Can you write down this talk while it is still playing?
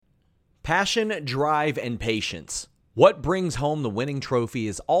Passion, drive, and patience. What brings home the winning trophy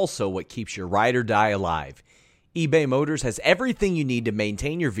is also what keeps your ride or die alive. eBay Motors has everything you need to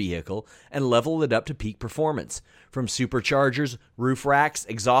maintain your vehicle and level it up to peak performance. From superchargers, roof racks,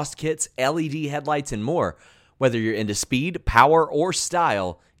 exhaust kits, LED headlights, and more. Whether you're into speed, power, or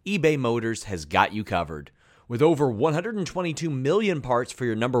style, eBay Motors has got you covered. With over 122 million parts for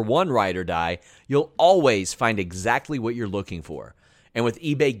your number one ride or die, you'll always find exactly what you're looking for. And with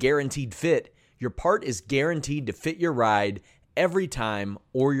eBay Guaranteed Fit, your part is guaranteed to fit your ride every time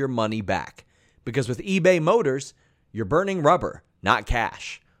or your money back. Because with eBay Motors, you're burning rubber, not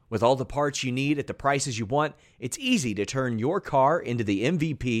cash. With all the parts you need at the prices you want, it's easy to turn your car into the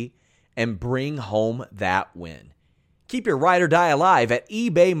MVP and bring home that win. Keep your ride or die alive at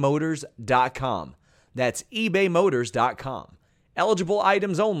ebaymotors.com. That's ebaymotors.com. Eligible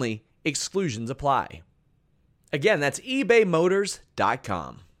items only. Exclusions apply. Again, that's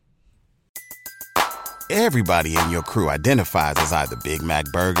ebaymotors.com. Everybody in your crew identifies as either Big Mac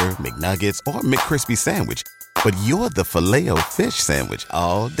Burger, McNuggets, or McCrispy Sandwich. But you're the Filet-O-Fish Sandwich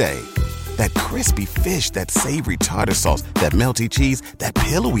all day. That crispy fish, that savory tartar sauce, that melty cheese, that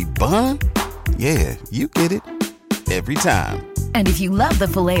pillowy bun. Yeah, you get it. Every time. And if you love the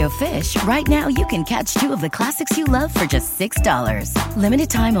Filet-O-Fish, right now you can catch two of the classics you love for just $6. Limited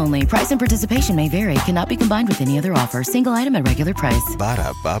time only. Price and participation may vary. Cannot be combined with any other offer. Single item at regular price.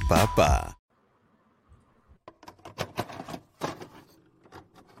 Ba-da-ba-ba-ba.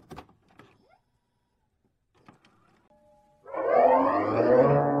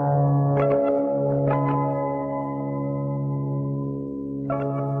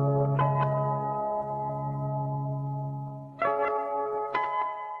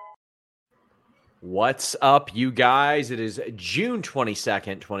 What's up, you guys? It is June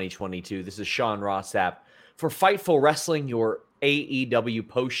 22nd, 2022. This is Sean Ross Sapp for Fightful Wrestling, your AEW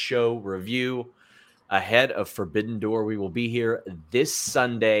post-show review ahead of Forbidden Door. We will be here this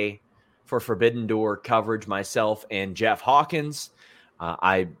Sunday for Forbidden Door coverage, myself and Jeff Hawkins.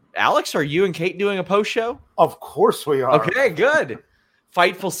 Alex, are you and Kate doing a post-show? Of course we are. Okay, good.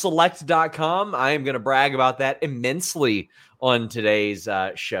 FightfulSelect.com. I am going to brag about that immensely on today's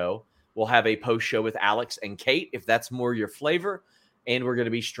show. We'll have a post show with Alex and Kate, if that's more your flavor. And we're going to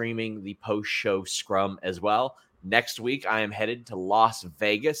be streaming the post show scrum as well. Next week, I am headed to Las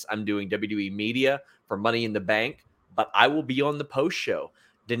Vegas. I'm doing WWE media for Money in the Bank, but I will be on the post show.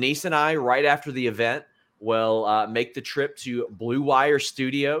 Denise and I, right after the event, will make the trip to Blue Wire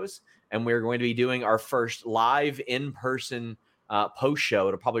Studios, and we're going to be doing our first live in-person post show.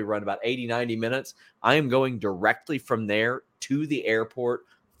 It'll probably run about 80, 90 minutes. I am going directly from there to the airport,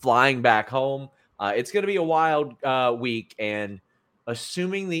 flying back home. It's going to be a wild week, and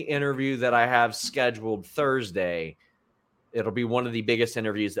assuming the interview that I have scheduled Thursday, it'll be one of the biggest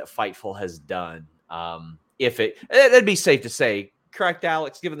interviews that Fightful has done. It'd be safe to say, correct,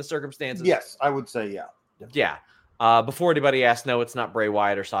 Alex, given the circumstances? Yes, I would say yeah. Yeah. Before anybody asks, no, it's not Bray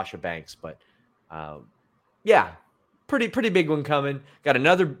Wyatt or Sasha Banks, but yeah. Pretty big one coming. Got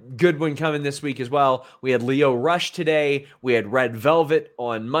another good one coming this week as well. We had Leo Rush today. We had Red Velvet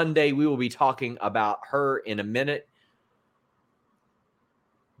on Monday. We will be talking about her in a minute.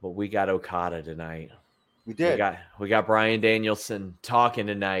 But we got Okada tonight. We did. We got Bryan Danielson talking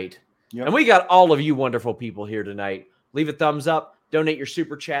tonight. Yep. And we got all of you wonderful people here tonight. Leave a thumbs up. Donate your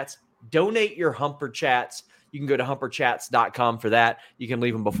super chats. Donate your humper chats. You can go to humperchats.com for that. You can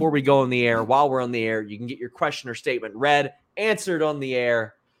leave them before we go on the air. While we're on the air, you can get your question or statement read, answered on the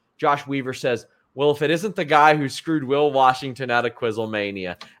air. Josh Weaver says, well, if it isn't the guy who screwed Will Washington out of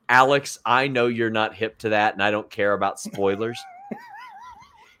Quizzlemania. Alex, I know you're not hip to that, and I don't care about spoilers.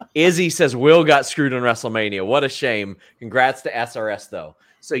 Izzy says, Will got screwed on WrestleMania. What a shame. Congrats to SRS, though.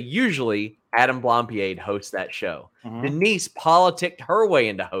 So usually Adam Blampied hosts that show. Mm-hmm. Denise politicked her way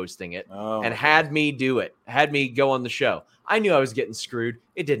into hosting it and had me do it, had me go on the show. I knew I was getting screwed.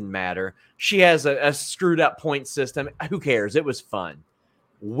 It didn't matter. She has a screwed up point system. Who cares? It was fun.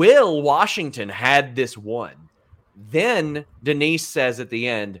 Will Washington had this one. Then Denise says at the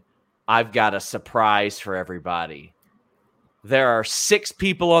end, I've got a surprise for everybody. There are 6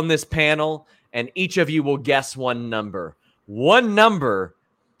 people on this panel, and each of you will guess one number. One number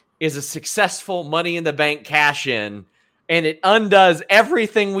is a successful Money in the Bank cash in, and it undoes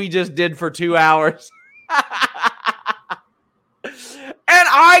everything we just did for 2 hours. And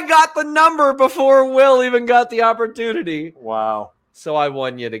I got the number before Will even got the opportunity. Wow. So I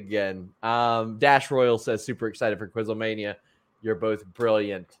won yet again. Dash Royal says, super excited for Quizzlemania. You're both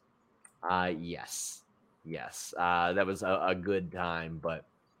brilliant. Yes. That was a good time, but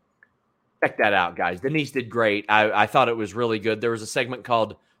check that out, guys. Denise did great. I thought it was really good. There was a segment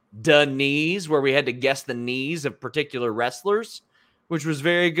called The Knees, where we had to guess the knees of particular wrestlers, which was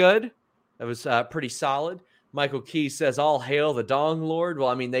very good. That was pretty solid. Michael Key says, all hail the Dong Lord. Well,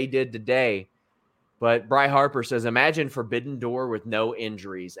 I mean, they did today. But Bry Harper says, imagine Forbidden Door with no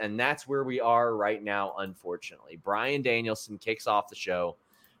injuries. And that's where we are right now, unfortunately. Bryan Danielson kicks off the show.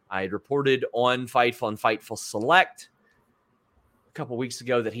 I had reported on Fightful and Fightful Select a couple weeks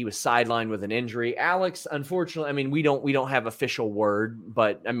ago that he was sidelined with an injury. Alex, unfortunately, I mean, we don't have official word,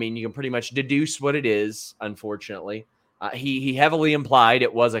 but I mean, you can pretty much deduce what it is, unfortunately. He heavily implied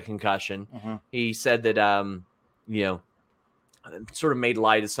it was a concussion. Mm-hmm. He said that, sort of made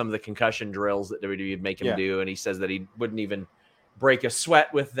light of some of the concussion drills that WWE would make him do. And he says that he wouldn't even break a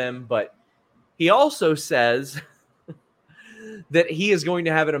sweat with them. But he also says that he is going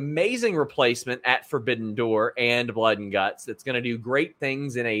to have an amazing replacement at Forbidden Door and Blood and Guts that's going to do great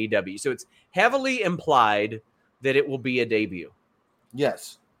things in AEW. So it's heavily implied that it will be a debut.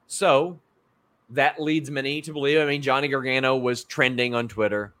 Yes. So that leads many to believe, I mean, Johnny Gargano was trending on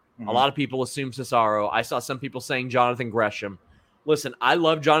Twitter. Mm-hmm. A lot of people assume Cesaro. I saw some people saying Jonathan Gresham. Listen, I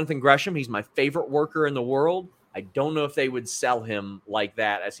love Jonathan Gresham. He's my favorite worker in the world. I don't know if they would sell him like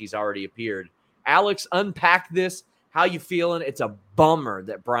that as he's already appeared. Alex, unpack this. How you feeling? It's a bummer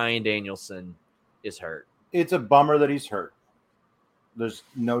that Bryan Danielson is hurt. It's a bummer that he's hurt. There's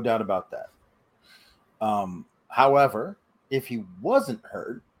no doubt about that. However, if he wasn't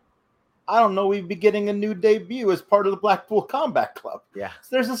hurt, I don't know we'd be getting a new debut as part of the Blackpool Combat Club. Yeah, so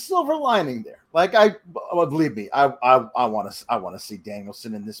there's a silver lining there. Like believe me, I want to see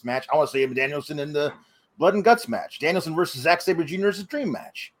Danielson in this match. I want to see Danielson in the Blood and Guts match. Danielson versus Zack Sabre Jr. is a dream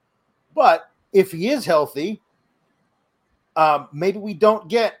match. But if he is healthy, maybe we don't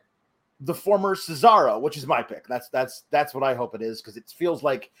get the former Cesaro, which is my pick. That's what I hope it is, because it feels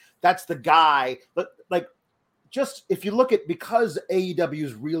like that's the guy. But like, just if you look at, because AEW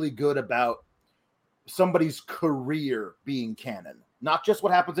is really good about somebody's career being canon, not just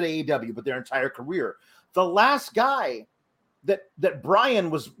what happens at AEW, but their entire career. The last guy that Bryan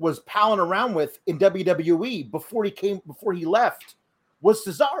was palling around with in WWE before he left was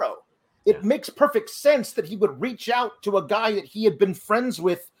Cesaro. It makes perfect sense that he would reach out to a guy that he had been friends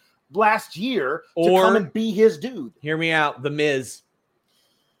with last year to come and be his dude. Hear me out. The Miz.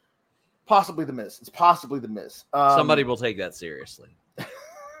 Possibly the Miz. It's possibly the Miz. Somebody will take that seriously.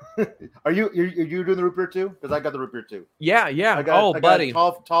 Are you doing the root beer too? Because I got the root beer too. Yeah. I got buddy. A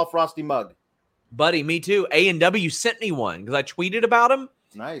tall frosty mug. Buddy, me too. A&W sent me one because I tweeted about him.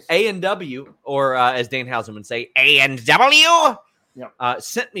 Nice. A&W, or as Dan Housen would say, A&W. Yeah.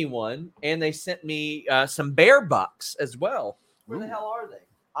 Sent me one, and they sent me some bear bucks as well. Where the hell are they?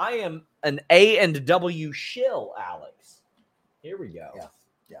 I am an A&W shill, Alex. Here we go. Yeah.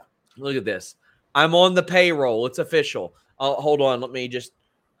 Look at this. I'm on the payroll. It's official. Hold on. Let me just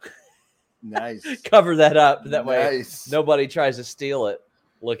nice cover that up. That way nobody tries to steal it.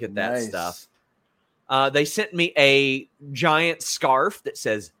 Look at that stuff. They sent me a giant scarf that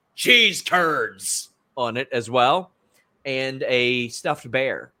says cheese curds on it as well, and a stuffed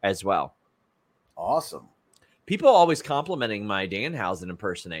bear as well. Awesome. People always complimenting my Danhausen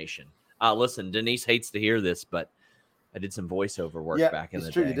impersonation. Listen, Denise hates to hear this, but I did some voiceover work back in the day.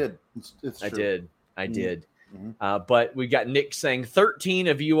 It's true, you did. It's true. I did. Mm-hmm. But we got Nick saying 13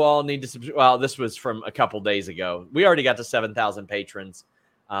 of you all need to subscribe. Well, this was from a couple days ago. We already got to 7,000 patrons.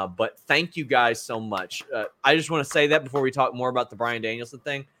 But thank you guys so much. I just want to say that before we talk more about the Bryan Danielson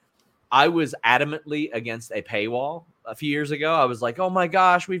thing. I was adamantly against a paywall a few years ago. I was like, oh my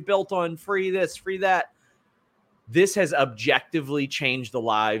gosh, we've built on free this, free that. This has objectively changed the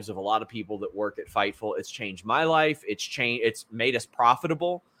lives of a lot of people that work at Fightful. It's changed my life. It's made us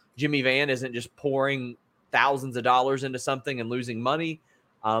profitable. Jimmy Van isn't just pouring thousands of dollars into something and losing money.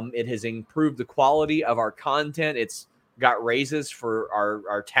 It has improved the quality of our content. It's got raises for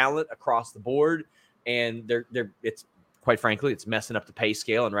our talent across the board. And it's quite frankly, it's messing up the pay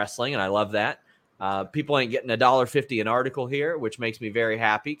scale in wrestling. And I love that. People ain't getting $1.50 an article here, which makes me very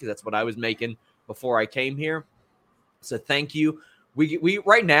happy because that's what I was making before I came here. So thank you. We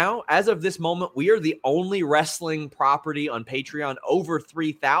right now, as of this moment, we are the only wrestling property on Patreon over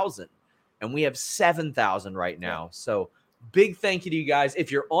 3,000, and we have 7,000 right now. So big thank you to you guys.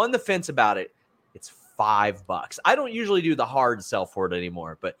 If you're on the fence about it, it's $5. I don't usually do the hard sell for it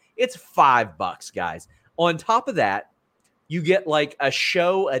anymore, but it's $5, guys. On top of that, you get like a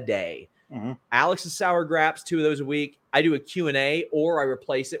show a day. Mm-hmm. Alex's Sour Graps, 2 of those a week. I do a Q&A, or I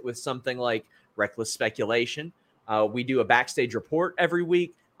replace it with something like Reckless Speculation. We do a backstage report every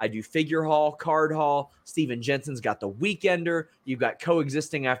week. I do Figure Hall, Card Hall. Steven Jensen's got the Weekender. You've got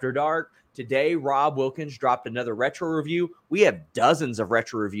Coexisting After Dark. Today, Rob Wilkins dropped another retro review. We have dozens of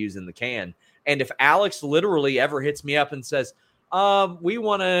retro reviews in the can. And if Alex literally ever hits me up and says, we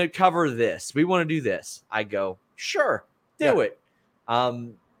want to cover this, we want to do this, I go, sure, do it.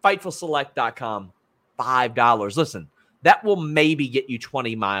 FightfulSelect.com, $5. Listen, that will maybe get you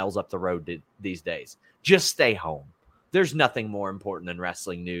 20 miles up the road these days. Just stay home. There's nothing more important than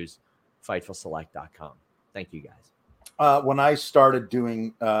wrestling news. FightfulSelect.com. Thank you, guys. When I started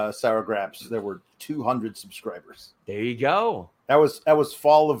doing Sour Graps, there were 200 subscribers. There you go. That was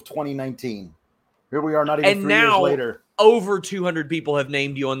fall of 2019. Here we are, not even 3 years later. Over 200 people have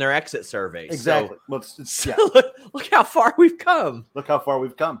named you on their exit surveys. Exactly. So, look how far we've come. Look how far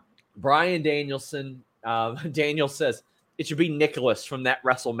we've come. Brian Danielson. Daniel says it should be Nicholas from that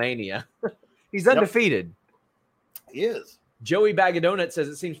WrestleMania. He's undefeated. Yep. He is. Joey Bag of Donuts says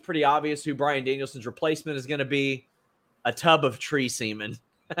it seems pretty obvious who Brian Danielson's replacement is going to be. A tub of tree semen.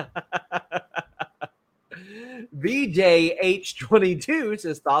 VJ H22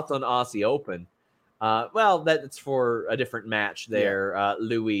 says thoughts on Aussie Open. Well, that's for a different match there,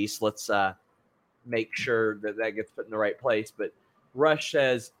 Luis. Let's make sure that gets put in the right place. But Rush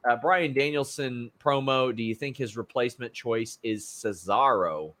says, Brian Danielson promo, do you think his replacement choice is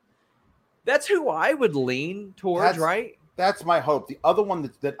Cesaro? That's who I would lean towards, right? That's my hope. The other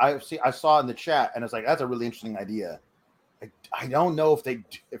one that I saw in the chat, and it's like, that's a really interesting idea. I don't know if they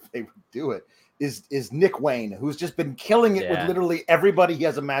would do it. Is Nick Wayne, who's just been killing it with literally everybody he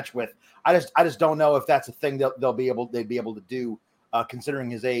has a match with. I just don't know if that's a thing they'd be able to do, considering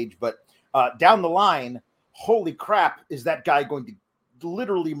his age. But down the line, holy crap, is that guy going to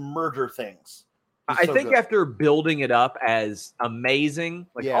literally murder things? I think after building it up as amazing,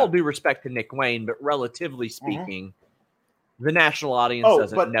 all due respect to Nick Wayne, but relatively speaking, the national audience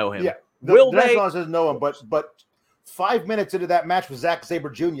doesn't know him. Yeah, the national audience doesn't know him, but 5 minutes into that match with Zack Sabre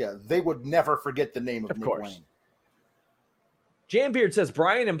Jr., they would never forget the name of Nick Wayne. Jambeard says,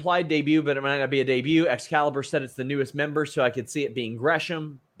 Brian implied debut, but it might not be a debut. Excalibur said it's the newest member, so I could see it being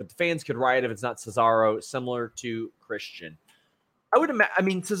Gresham, but the fans could riot if it's not Cesaro, similar to Christian.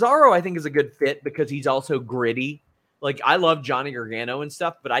 Cesaro, I think, is a good fit because he's also gritty. Like, I love Johnny Gargano and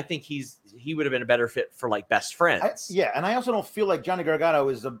stuff, but I think he would have been a better fit for, Best Friends. And I also don't feel like Johnny Gargano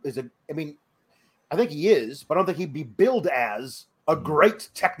is I think he is, but I don't think he'd be billed as a great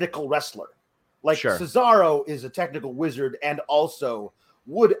technical wrestler. Cesaro is a technical wizard and also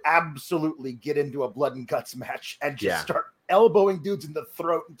would absolutely get into a blood and guts match and just start elbowing dudes in the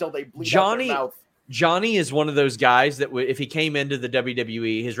throat until they bleed out their mouth. Johnny is one of those guys that if he came into the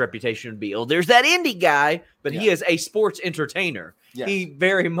WWE, his reputation would be, there's that indie guy, but he is a sports entertainer. Yes. He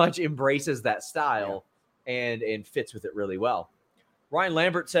very much embraces that style and fits with it really well. Ryan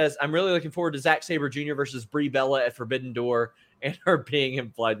Lambert says, I'm really looking forward to Zack Sabre Jr. versus Brie Bella at Forbidden Door and her being in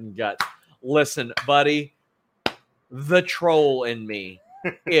blood and guts. Listen, buddy, the troll in me.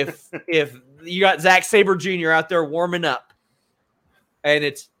 If you got Zack Sabre Jr. out there warming up and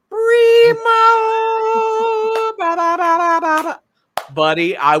it's Primo,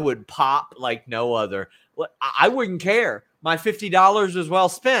 buddy, I would pop like no other. I wouldn't care. My $50 was well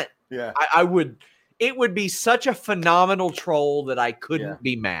spent. Yeah, I would. It would be such a phenomenal troll that I couldn't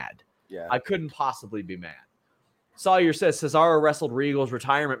be mad. Yeah, I couldn't possibly be mad. Sawyer says Cesaro wrestled Regal's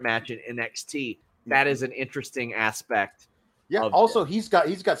retirement match in NXT. That is an interesting aspect. Yeah. Also, he's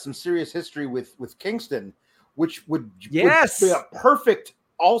got some serious history with Kingston, which would be a perfect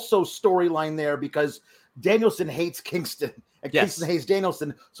also storyline there because Danielson hates Kingston and Kingston hates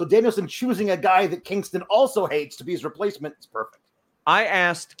Danielson. So Danielson choosing a guy that Kingston also hates to be his replacement is perfect. I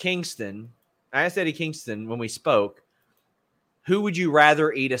asked Eddie Kingston when we spoke, who would you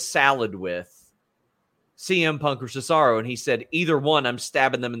rather eat a salad with, CM Punk or Cesaro? And he said, either one, I'm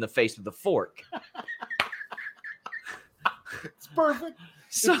stabbing them in the face with a fork. It's perfect.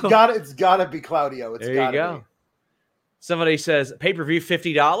 So, it's gotta be Claudio. There you go. Somebody says, pay-per-view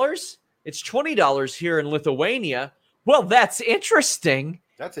 $50? It's $20 here in Lithuania. Well, that's interesting.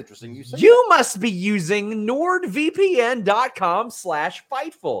 That's interesting. You must be using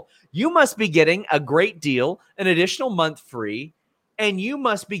NordVPN.com/Fightful. You must be getting a great deal, an additional month free, and you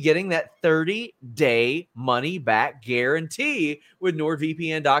must be getting that 30-day money-back guarantee with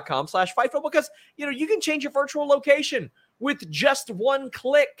NordVPN.com/Fightful because, you can change your virtual location with just one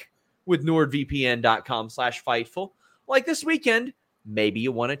click with NordVPN.com/Fightful. Like this weekend, maybe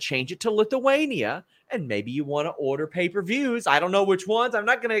you want to change it to Lithuania, and maybe you want to order pay-per-views. I don't know which ones. I'm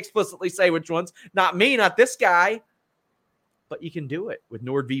not going to explicitly say which ones. Not me, not this guy. But you can do it with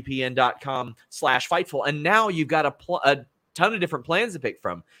NordVPN.com/Fightful. And now you've got a ton of different plans to pick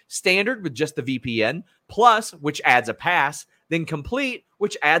from. Standard with just the VPN, Plus, which adds a pass. then Complete,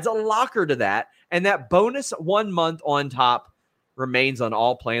 which adds a locker to that. And that bonus 1 month on top remains on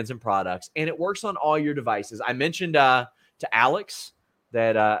all plans and products. And it works on all your devices. I mentioned to Alex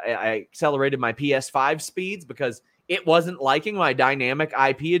that I accelerated my PS5 speeds because it wasn't liking my dynamic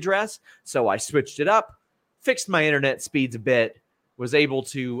IP address. So I switched it up, fixed my internet speeds a bit, was able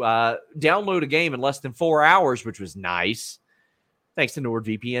to download a game in less than 4 hours, which was nice. Thanks to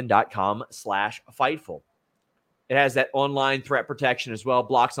NordVPN.com/Fightful. It has that online threat protection as well,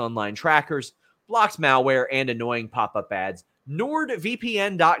 blocks online trackers, blocks malware, and annoying pop-up ads.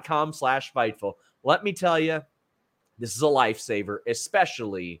 NordVPN.com/Fightful. Let me tell you, this is a lifesaver,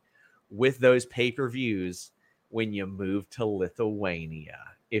 especially with those pay-per-views when you move to Lithuania,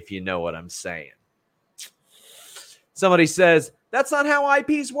 if you know what I'm saying. Somebody says, that's not how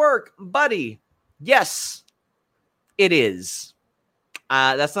IPs work, buddy. Yes, it is.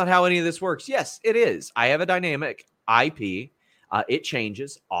 That's not how any of this works. Yes, it is. I have a dynamic IP. It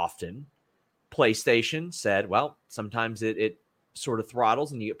changes often. PlayStation said, well, sometimes it sort of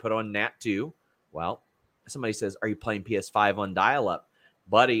throttles and you get put on NAT 2. Well, somebody says, are you playing PS5 on dial-up?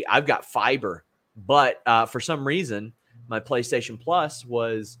 Buddy, I've got fiber. But for some reason, my PlayStation Plus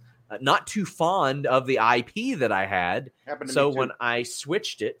was not too fond of the IP that I had. So when I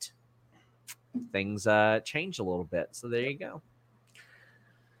switched it, things changed a little bit. So there you go.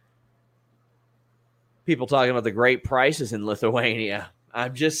 People talking about the great prices in Lithuania.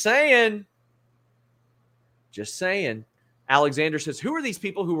 I'm just saying. Just saying. Alexander says, who are these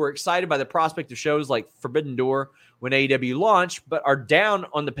people who were excited by the prospect of shows like Forbidden Door when AEW launched, but are down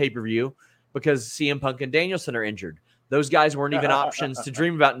on the pay-per-view because CM Punk and Danielson are injured? Those guys weren't even options to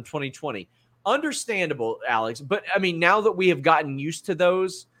dream about in 2020. Understandable, Alex. But, I mean, now that we have gotten used to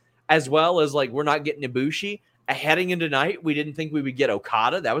those, as well as, like, we're not getting Ibushi, heading into tonight, we didn't think we would get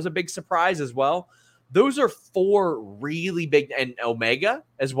Okada. That was a big surprise as well. Those are 4 really big, and Omega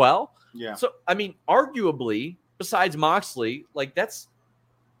as well. Yeah. So, I mean, arguably, besides Moxley, like, that's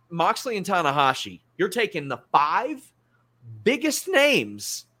Moxley and Tanahashi. You're taking the 5 biggest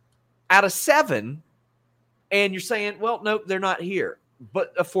names out of 7, and you're saying, well, no, they're not here.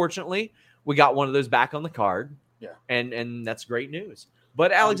 But fortunately, we got one of those back on the card. Yeah. And that's great news.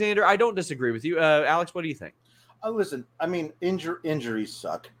 But Alexander, I don't disagree with you. Alex, what do you think? Listen, I mean, injuries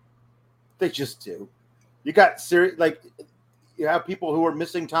suck. They just do. You got serious, like, you have people who are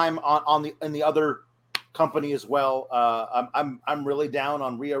missing time in the other company as well. I'm really down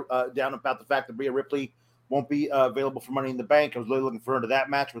on down about the fact that Rhea Ripley won't be available for Money in the Bank. I was really looking forward to that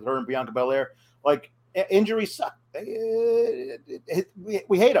match with her and Bianca Belair. Like, injuries suck.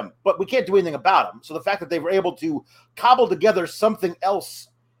 We hate them, but we can't do anything about them. So the fact that they were able to cobble together something else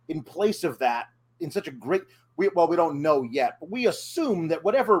in place of that in such a great, we don't know yet, but we assume that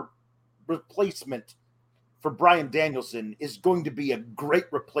whatever replacement for Bryan Danielson is going to be a great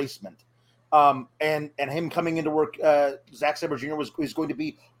replacement. And him coming into work, Zack Sabre Jr. is going to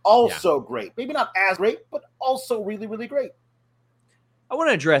be also great. Maybe not as great, but also really, really great. I want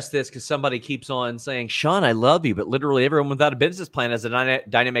to address this because somebody keeps on saying, Sean, I love you, but literally everyone without a business plan has a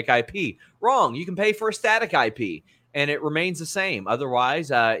dynamic IP. Wrong. You can pay for a static IP, and it remains the same. Otherwise,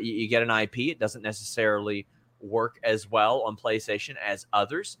 you get an IP. It doesn't necessarily work as well on PlayStation as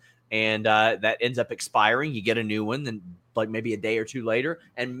others, and that ends up expiring. You get a new one, then like maybe a day or two later,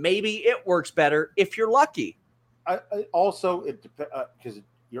 and maybe it works better if you're lucky. Also, it because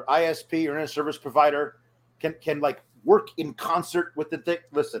your ISP or internet service provider can like work in concert with the thing.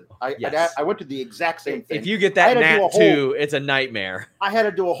 Listen, I went to the exact same thing. If you get that NAT too, it's a nightmare. I had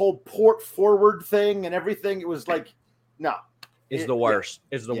to do a whole port forward thing and everything. It was like, no. It's the worst.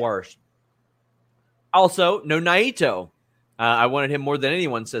 It's the worst. Also, no Naito. I wanted him more than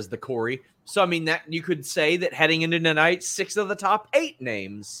anyone, says the Corey. So, I mean, that you could say that heading into tonight, 6 of the top 8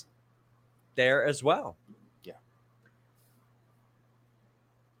 names there as well. Yeah.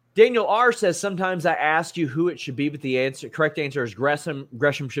 Daniel R. says, sometimes I ask you who it should be, but the correct answer is Gresham.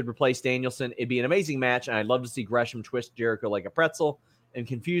 Gresham should replace Danielson. It'd be an amazing match, and I'd love to see Gresham twist Jericho like a pretzel. I'm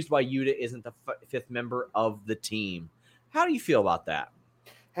confused why Yuta isn't the 5th member of the team. How do you feel about that?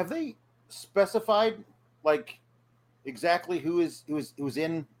 Have they specified, like, exactly who is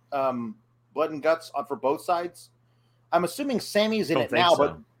in Blood and Guts for both sides? I'm assuming Sammy's in it now,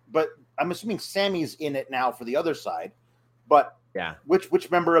 so. but I'm assuming Sammy's in it now for the other side. But yeah,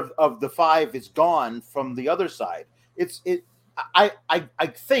 which member of the 5 is gone from the other side? I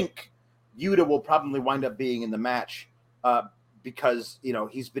think Yuta will probably wind up being in the match because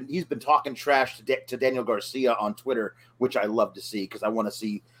he's been talking trash to Daniel Garcia on Twitter, which I love to see because I want to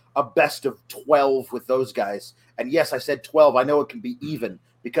see a best of 12 with those guys. And yes, I said 12. I know it can be even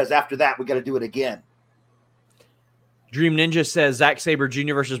because after that we got to do it again. Dream Ninja says Zack Sabre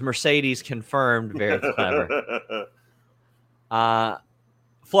Jr. versus Mercedes confirmed. Very clever.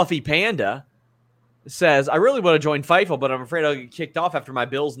 Fluffy Panda says, I really want to join Fightful, but I'm afraid I'll get kicked off after my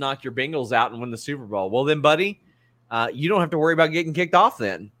Bills knock your Bengals out and win the Super Bowl. Well, then, buddy, you don't have to worry about getting kicked off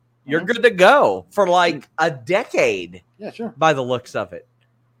then. You're good to go for like a decade. Yeah, sure. By the looks of it.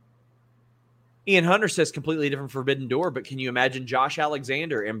 Ian Hunter says completely different Forbidden Door, but can you imagine Josh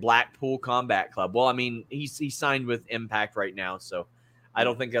Alexander in Blackpool Combat Club? Well, I mean, he's signed with Impact right now, so I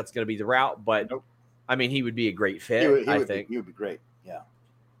don't think that's going to be the route, but I mean, he would be a great fit, I think. He would be great, yeah.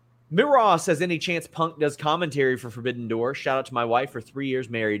 Miraw says, any chance Punk does commentary for Forbidden Door? Shout out to my wife for 3 years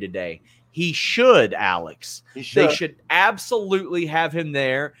married today. He should, Alex. He should. They should absolutely have him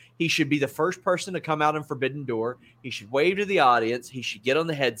there. He should be the first person to come out in Forbidden Door. He should wave to the audience. He should get on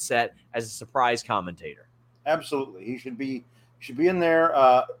the headset as a surprise commentator. Absolutely. He should be in there.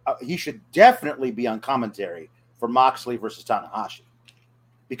 He should definitely be on commentary for Moxley versus Tanahashi.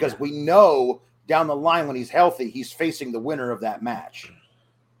 Because we know down the line when he's healthy, he's facing the winner of that match.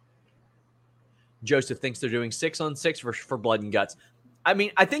 Joseph thinks they're doing 6-on-6 for Blood and Guts. I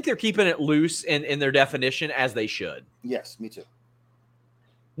mean, I think they're keeping it loose in their definition, as they should. Yes, me too.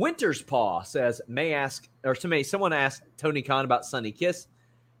 Winter's Paw says, someone asked Tony Khan about Sonny Kiss.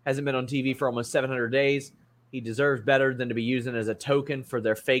 Hasn't been on TV for almost 700 days. He deserves better than to be using as a token for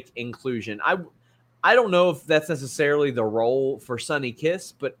their fake inclusion. I don't know if that's necessarily the role for Sonny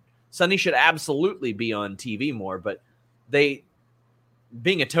Kiss, but Sonny should absolutely be on TV more. But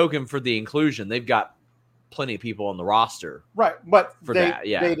being a token for the inclusion, they've got plenty of people on the roster. Right, but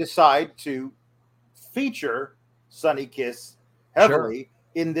they decide to feature Sonny Kiss heavily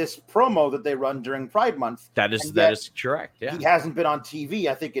in this promo that they run during Pride Month. That is correct. Yeah. He hasn't been on TV,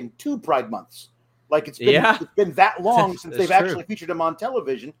 I think, in 2 Pride Months. Like it's been that long since they've actually featured him on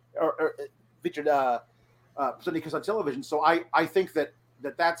television or featured Sonny Kiss on television. So I think that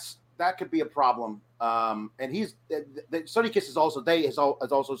could be a problem. And Sonny Kiss has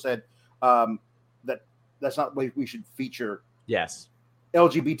also said that that's not the way we should feature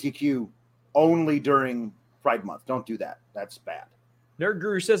LGBTQ only during Pride Month. Don't do that. That's bad. Nerd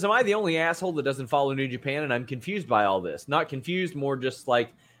Guru says, am I the only asshole that doesn't follow New Japan and I'm confused by all this? Not confused, more just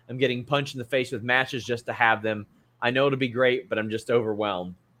like I'm getting punched in the face with matches just to have them. I know it'll be great, but I'm just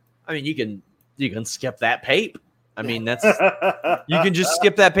overwhelmed. I mean, you can skip that pape. I mean, that's you can just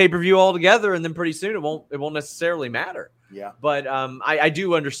skip that pay-per-view altogether, and then pretty soon it won't necessarily matter. Yeah. But I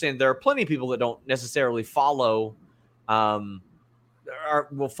do understand there are plenty of people that don't necessarily follow or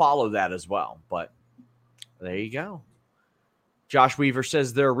will follow that as well. But there you go. Josh Weaver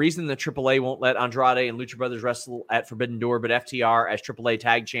says there a reason that AAA won't let Andrade and Lucha Brothers wrestle at Forbidden Door, but FTR as AAA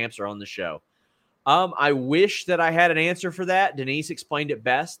tag champs are on the show. I wish that I had an answer for that. Denise explained it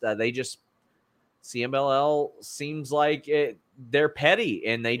best. They just CMLL seems like they're petty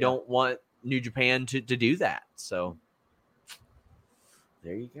and they don't want New Japan to do that. So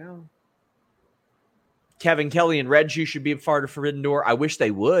there you go. Kevin Kelly and Red Shoe should be a part of Forbidden Door. I wish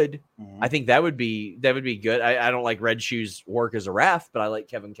they would. I think that would be good. I don't like Red Shoe's work as a ref, but I like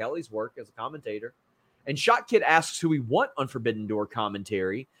Kevin Kelly's work as a commentator. And Shot Kid asks who we want on Forbidden Door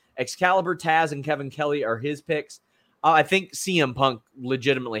commentary. Excalibur, Taz, and Kevin Kelly are his picks. I think CM Punk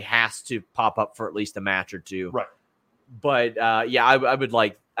legitimately has to pop up for at least a match or two. Right. But I would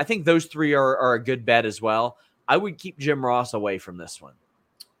like, I think those 3 are a good bet as well. I would keep Jim Ross away from this one.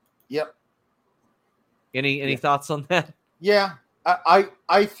 Yep. Any thoughts on that? Yeah.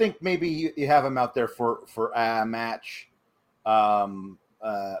 I think maybe you have him out there for a match.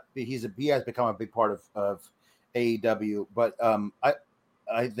 He has become a big part of AEW, but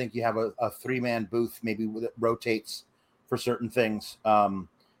I think you have a 3-man booth maybe that rotates for certain things. But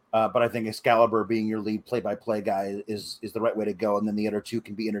I think Excalibur being your lead play-by-play guy is the right way to go, and then the other 2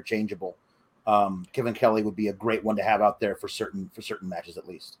 can be interchangeable. Kevin Kelly would be a great one to have out there for certain matches at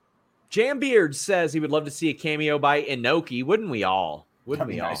least. Jambeard says he would love to see a cameo by Inoki. Wouldn't we all? Wouldn't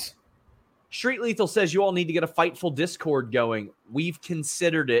we all? Nice. Street Lethal says you all need to get a Fightful Discord going. We've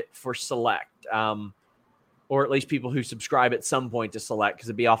considered it for Select, or at least people who subscribe at some point to Select, because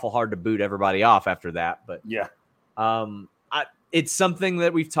it'd be awful hard to boot everybody off after that. But yeah, it's something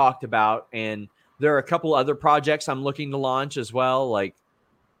that we've talked about, and there are a couple other projects I'm looking to launch as well. Like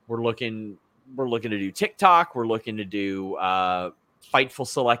we're looking to do TikTok. We're looking to do Fightful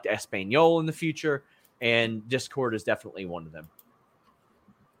Select Espanol in the future, and Discord is definitely one of them.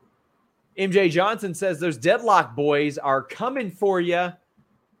 MJ Johnson says those Deadlock boys are coming for you.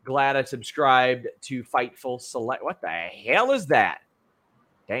 Glad I subscribed to Fightful Select. What the hell is that?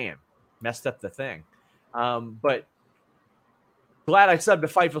 Damn, messed up the thing. But glad I subbed to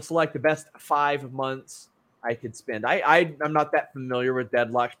Fightful Select, the best 5 months I could spend. I'm not that familiar with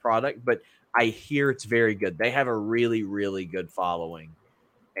Deadlock's product, but I hear it's very good. They have a really, really good following,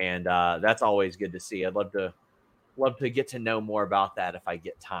 and that's always good to see. I'd love to get to know more about that if I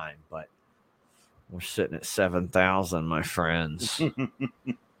get time, but we're sitting at 7,000, my friends.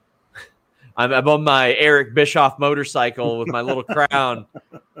 I'm on my Eric Bischoff motorcycle with my little crown.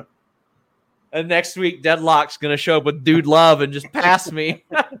 And next week, Deadlock's going to show up with Dude Love and just pass me.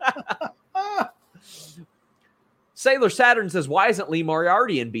 Sailor Saturn says, why isn't Lee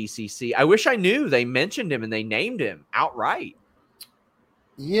Moriarty in BCC? I wish I knew. They mentioned him and they named him outright.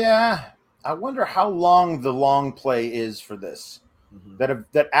 Yeah. I wonder how long the long play is for this. Mm-hmm.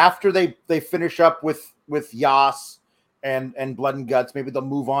 That after they finish up with Yas and Blood and Guts, maybe they'll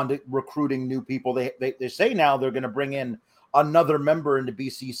move on to recruiting new people. They say now they're going to bring in another member into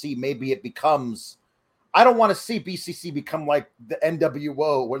BCC. Maybe it becomes, I don't want to see BCC become like the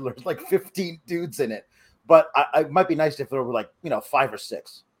NWO where there's like 15 dudes in it, but it might be nice if there were like, 5 or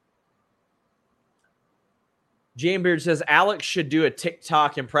 6. Jambeard says Alex should do a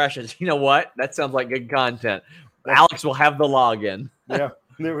TikTok impressions. You know what? That sounds like good content. Alex will have the login. Yeah,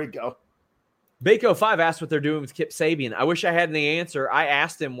 there we go. Baco5 asked what they're doing with Kip Sabian. I wish I had the answer. I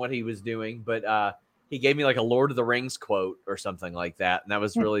asked him what he was doing, but he gave me like a Lord of the Rings quote or something like that, and that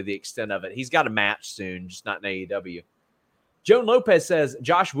was really the extent of it. He's got a match soon, just not in AEW. Joan Lopez says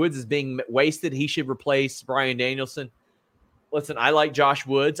Josh Woods is being wasted. He should replace Bryan Danielson. Listen, I like Josh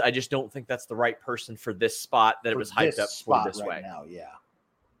Woods. I just don't think that's the right person for this spot that it was hyped up for this way. Now, yeah.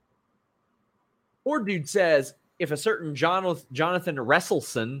 Or dude says if a certain Jonathan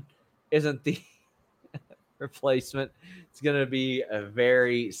Wresselson isn't the replacement, it's going to be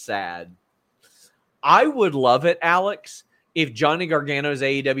very sad. I would love it, Alex, if Johnny Gargano's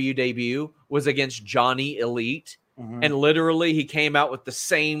AEW debut was against Johnny Elite, and literally he came out with the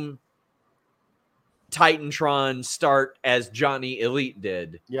same Titantron start as Johnny Elite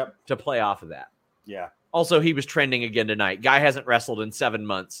did. Yep. To play off of that. Yeah. Also, he was trending again tonight. Guy hasn't wrestled in 7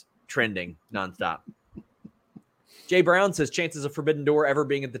 months. Trending nonstop. Jay Brown says chances of Forbidden Door ever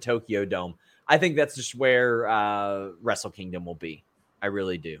being at the Tokyo Dome. I think that's just where Wrestle Kingdom will be. I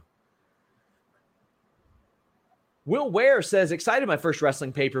really do. Will Ware says, excited my first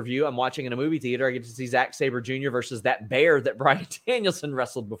wrestling pay-per-view. I'm watching in a movie theater. I get to see Zack Sabre Jr. versus that bear that Bryan Danielson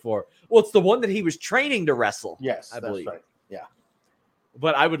wrestled before. Well, it's the one that he was training to wrestle. Yes, I believe. That's right. Yeah.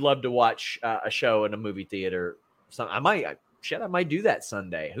 But I would love to watch a show in a movie theater. I might do that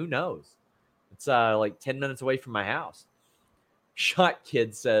Sunday. Who knows? It's like 10 minutes away from my house. Shot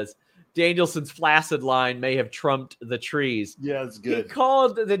Kid says, Danielson's flaccid line may have trumped the trees. Yeah, it's good. He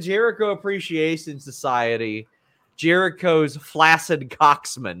called the Jericho Appreciation Society Jericho's flaccid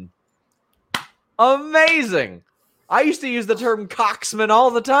coxman. Amazing. I used to use the term coxman all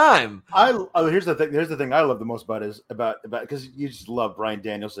the time. Here's the thing. Here's the thing I love the most about because you just love Bryan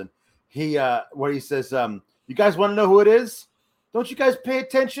Danielson. Where he says, you guys want to know who it is? Don't you guys pay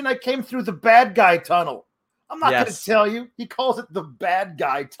attention? I came through the bad guy tunnel. I'm not going to tell you. He calls it the bad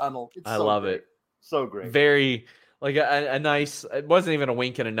guy tunnel. I love it. So great. Very like a nice. It wasn't even a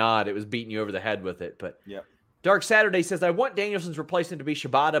wink and a nod. It was beating you over the head with it. But yeah. Dark Saturday says, I want Danielson's replacement to be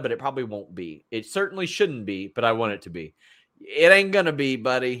Shibata, but it probably won't be. It certainly shouldn't be, but I want it to be. It ain't going to be,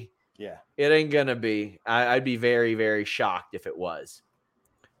 buddy. Yeah. It ain't going to be. I'd be very, very shocked if it was.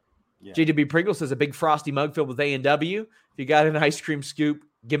 Yeah. JW Pringle says, a big frosty mug filled with A&W. If you got an ice cream scoop,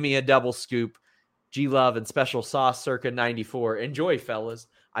 give me a double scoop. G-Love and special sauce circa 94. Enjoy, fellas.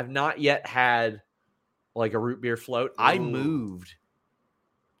 I've not yet had like a root beer float. Ooh. I moved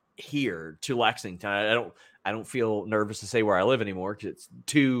here to Lexington. I don't feel nervous to say where I live anymore because it's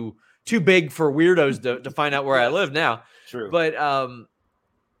too big for weirdos to find out where I live now. True. But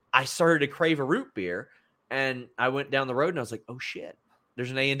I started to crave a root beer, and I went down the road, and I was like, oh, shit, there's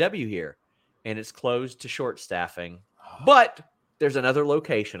an A&W here, and it's closed to short staffing. But there's another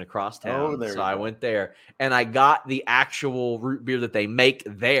location across town, so I went there, and I got the actual root beer that they make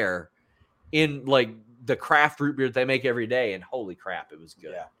there in, like, the craft root beer that they make every day, and holy crap, it was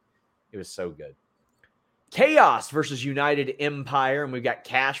good. Yeah. It was so good. Chaos versus United Empire, and we've got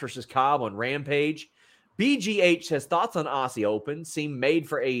Cash versus Cobb on Rampage. BGH has thoughts on Aussie Open. Seem made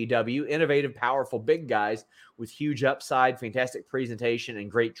for AEW. Innovative, powerful, big guys with huge upside, fantastic presentation, and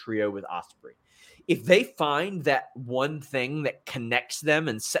great trio with Ospreay. If they find that one thing that connects them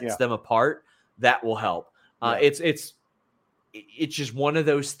and sets them apart, that will help. It's just one of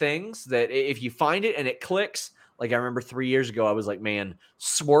those things that if you find it and it clicks. Like I remember 3 years ago, I was like, man,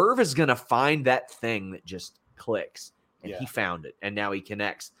 Swerve is going to find that thing that just clicks. And he found it. And now he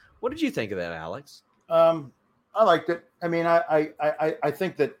connects. What did you think of that, Alex? I liked it. I mean, I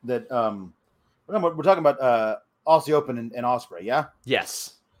think that what We're talking about Aussie Open and Ospreay, yeah?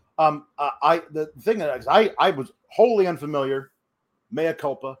 Yes. The thing that I was wholly unfamiliar, mea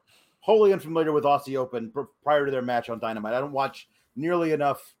culpa, wholly unfamiliar with Aussie Open prior to their match on Dynamite. I don't watch nearly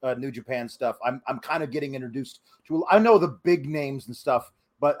enough New Japan stuff. I'm kind of getting introduced to. I know the big names and stuff,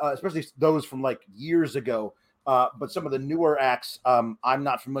 but especially those from like years ago. But some of the newer acts, I'm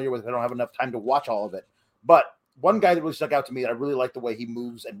not familiar with. I don't have enough time to watch all of it. But one guy that really stuck out to me that I really like the way he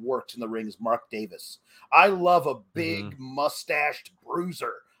moves and works in the ring is Mark Davis. I love a big mustached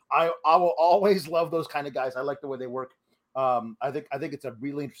bruiser. I will always love those kind of guys. I like the way they work. I think it's a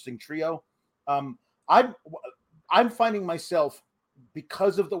really interesting trio. I'm finding myself,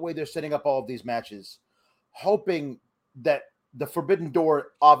 because of the way they're setting up all of these matches, hoping that the Forbidden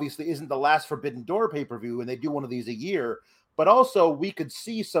Door obviously isn't the last Forbidden Door pay-per-view, and they do one of these a year, but also we could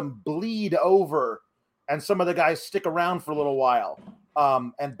see some bleed over and some of the guys stick around for a little while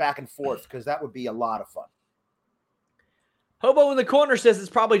and back and forth, because that would be a lot of fun. Hobo in the corner says it's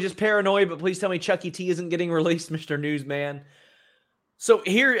probably just paranoid, but please tell me Chucky T isn't getting released, Mr. Newsman. So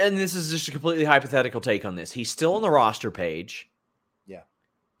here, and this is just a completely hypothetical take on this. He's still on the roster page. Yeah.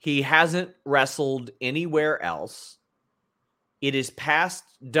 He hasn't wrestled anywhere else. It is past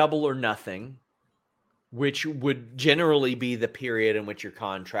Double or Nothing, which would generally be the period in which your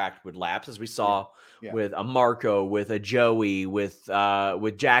contract would lapse, as we saw with a Marco, with a Joey, with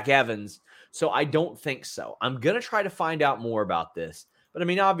Jack Evans. So I don't think so. I'm going to try to find out more about this. But, I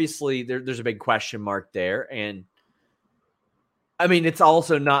mean, obviously, there's a big question mark there. And, I mean, it's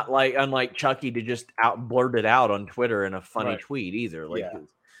also not like, unlike Chucky, to just blurt it out on Twitter in a funny tweet either.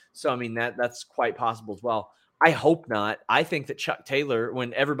 So, I mean, that's quite possible as well. I hope not. I think that Chuck Taylor,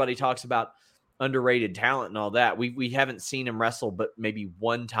 when everybody talks about underrated talent and all that, we haven't seen him wrestle but maybe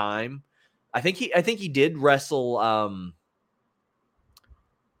one time. I think he did wrestle.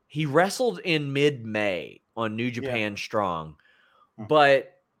 He wrestled in mid-May on New Japan Strong.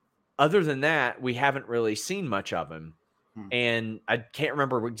 But other than that, we haven't really seen much of him. And I can't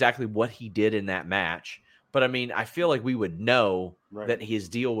remember exactly what he did in that match. But, I mean, I feel like we would know that his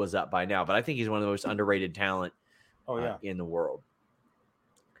deal was up by now. But I think he's one of the most underrated talent in the world.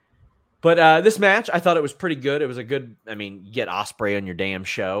 But this match, I thought it was pretty good. It was a good, I mean, you get Ospreay on your damn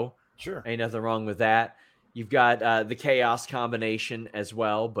show. Sure. Ain't nothing wrong with that. You've got the Chaos combination as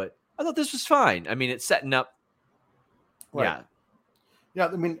well. But I thought this was fine. I mean, it's setting up. Right. Yeah,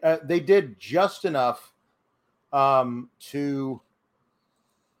 I mean, they did just enough to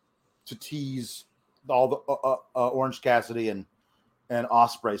tease all the Orange Cassidy and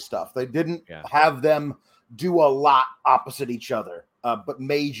Ospreay stuff. They didn't have them do a lot opposite each other, but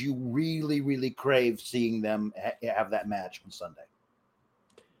made you really, really crave seeing them have that match on Sunday.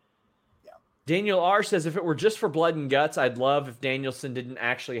 Yeah. Daniel R says, if it were just for blood and guts, I'd love if Danielson didn't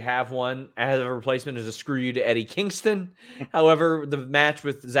actually have one as a replacement as a screw you to Eddie Kingston. However, the match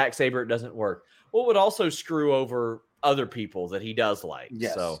with Zack Sabre doesn't work. Well, it would also screw over other people that he does like.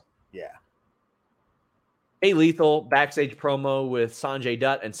 Yes. So, yeah. Hey, Lethal, backstage promo with Sanjay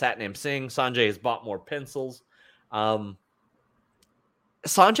Dutt and Satnam Singh. Sanjay has bought more pencils. Sanjay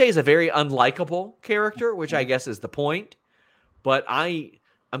is a very unlikable character, which I guess is the point. But I'm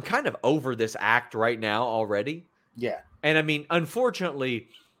kind of over this act right now already. Yeah. And, I mean, unfortunately,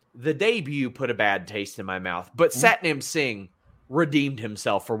 the debut put a bad taste in my mouth. But Satnam Singh redeemed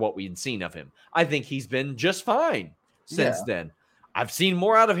himself for what we'd seen of him. I think he's been just fine since then. I've seen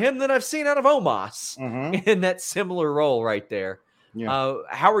more out of him than I've seen out of Omos in that similar role right there. Yeah.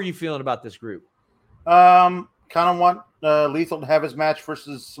 How are you feeling about this group? Kind of want Lethal to have his match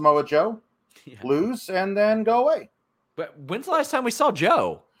versus Samoa Joe, lose, and then go away. But when's the last time we saw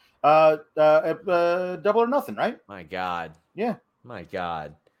Joe? Double or Nothing, right? My God. Yeah. My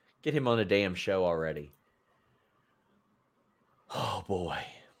God. Get him on a damn show already. Oh, boy.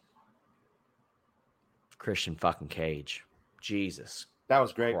 Christian fucking Cage. Jesus. That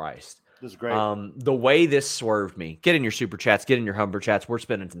was great. Christ. This is great. The way this swerved me. Get in your super chats. Get in your Humber chats. We're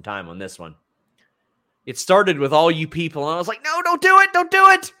spending some time on this one. It started with all you people, and I was like, no, don't do it. Don't do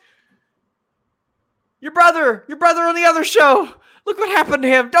it. Your brother on the other show. Look what happened to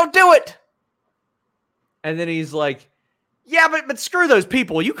him. Don't do it. And then he's like, yeah, but screw those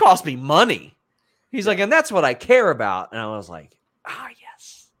people. You cost me money. He's like, and that's what I care about. And I was like,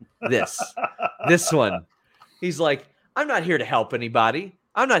 yes. This one. He's like, I'm not here to help anybody.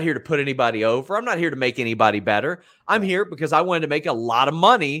 I'm not here to put anybody over. I'm not here to make anybody better. I'm here because I wanted to make a lot of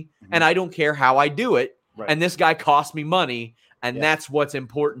money, and I don't care how I do it. Right. And this guy cost me money, and that's what's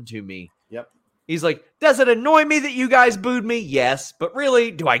important to me. Yep. He's like, does it annoy me that you guys booed me? Yes. But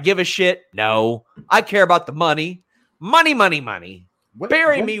really, do I give a shit? No. I care about the money. Money.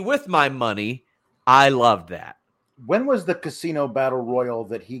 Bury me with my money. I loved that. When was the Casino Battle Royal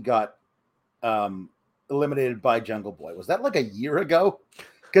that he got eliminated by Jungle Boy? Was that like a year ago?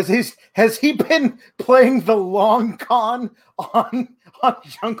 Because has he been playing the long con on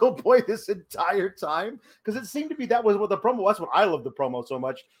Jungle Boy this entire time? Because it seemed to be that was what the promo. That's what I love the promo so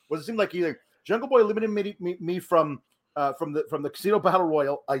much. Was it seemed like either Jungle Boy eliminated me from the Casino Battle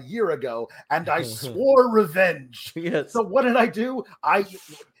Royal a year ago, and I swore revenge. Yes. So what did I do? I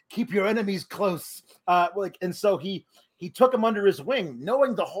keep your enemies close. And so he took him under his wing,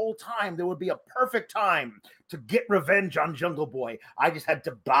 knowing the whole time there would be a perfect time to get revenge on Jungle Boy. I just had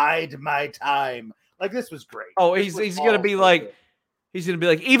to bide my time. Like, this was great. Oh, he's going to be like,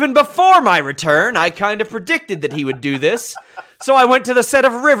 even before my return, I kind of predicted that he would do this. So I went to the set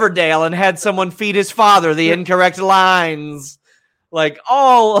of Riverdale and had someone feed his father the incorrect lines. Like,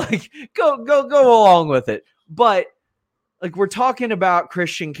 go along with it. But like, we're talking about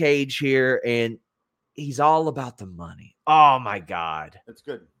Christian Cage here, and he's all about the money. Oh my God. That's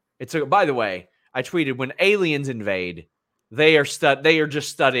good. By the way, I tweeted, when aliens invade, they are just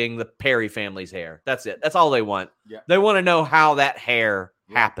studying the Perry family's hair. That's it. That's all they want. Yeah. They want to know how that hair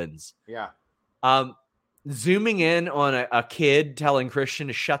happens. Yeah. Zooming in on a kid telling Christian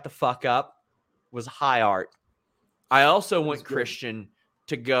to shut the fuck up was high art. I also want Christian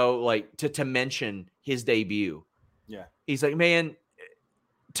to go to mention his debut. Yeah. He's like, man,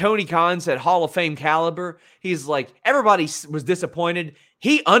 Tony Khan said Hall of Fame caliber. He's like, everybody was disappointed.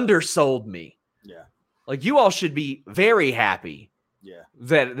 He undersold me. Yeah. Like, you all should be very happy. Yeah.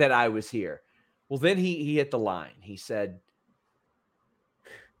 That I was here. Well, then he hit the line. He said,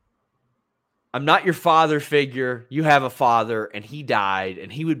 I'm not your father figure. You have a father, and he died,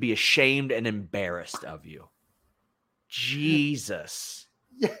 and he would be ashamed and embarrassed of you. Jesus.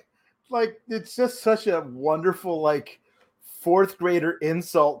 Yeah. Like, it's just such a wonderful, fourth grader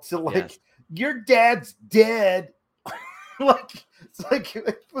insult to your dad's dead.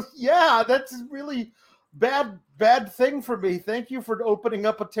 Yeah, that's really bad thing for me. Thank you for opening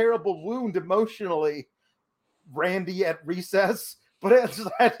up a terrible wound emotionally, Randy at recess. But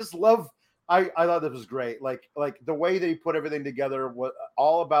I just love, I thought that was great. Like the way they put everything together was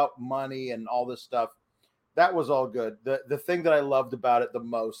all about money and all this stuff. That was all good. The thing that I loved about it the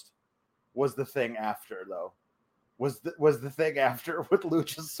most was the thing after, though. Was the thing after with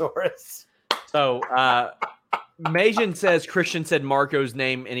Luchasaurus. So Majan says Christian said Marco's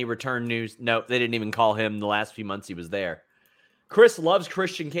name and he returned news. Nope, they didn't even call him the last few months he was there. Chris loves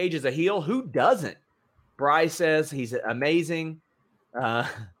Christian Cage as a heel. Who doesn't? Bryce says he's amazing. Andrew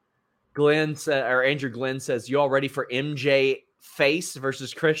Glenn says, you all ready for MJ face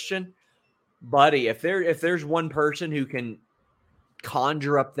versus Christian? Buddy, if there's one person who can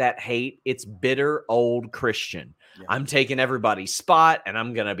conjure up that hate, it's bitter old Christian. Yeah. I'm taking everybody's spot and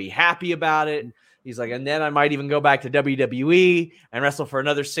I'm gonna be happy about it. He's like, and then I might even go back to WWE and wrestle for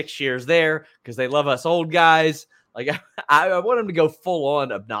another 6 years there because they love us old guys. Like, I want him to go full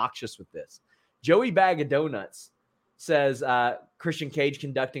on obnoxious with this. Joey Bag of Donuts says Christian Cage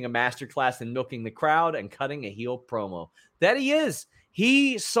conducting a masterclass in milking the crowd and cutting a heel promo. That he is.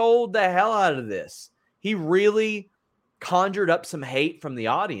 He sold the hell out of this. He really conjured up some hate from the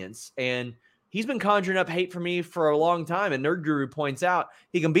audience, and he's been conjuring up hate for me for a long time. And Nerd Guru points out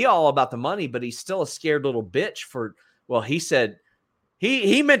he can be all about the money, but he's still a scared little bitch for, well, he said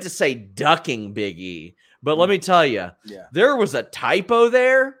he meant to say ducking Big E, but let me tell you, there was a typo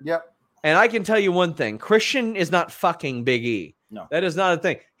there. Yep. And I can tell you one thing, Christian is not fucking Big E. No, that is not a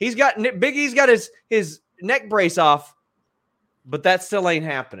thing. Big E's got his neck brace off, but that still ain't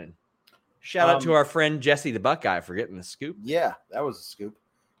happening. Shout out to our friend Jesse the Buckeye for getting the scoop. Yeah, that was a scoop.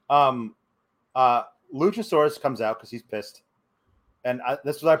 Luchasaurus comes out because he's pissed, and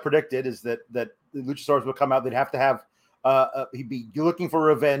this is what I predicted: is that Luchasaurus would come out. They'd have to have he'd be looking for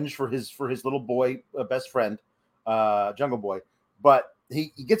revenge for his little boy, best friend, Jungle Boy. But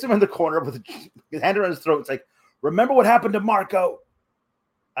he gets him in the corner with his hand around his throat. It's like, remember what happened to Marco?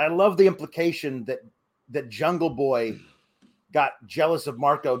 I love the implication that Jungle Boy got jealous of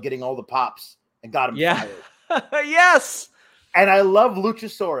Marco getting all the pops and got him fired. Yes. And I love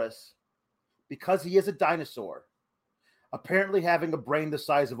Luchasaurus because he is a dinosaur, apparently having a brain the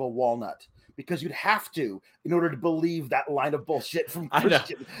size of a walnut, because you'd have to in order to believe that line of bullshit from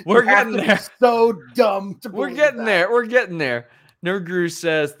Christian. We're getting there. So dumb to believe. We're getting there. Nerd Guru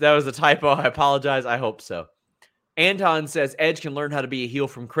says that was a typo. I apologize. I hope so. Anton says Edge can learn how to be a heel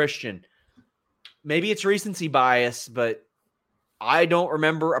from Christian. Maybe it's recency bias, but I don't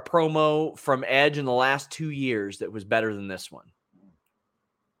remember a promo from Edge in the last 2 years that was better than this one.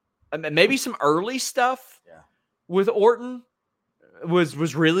 Maybe some early stuff with Orton,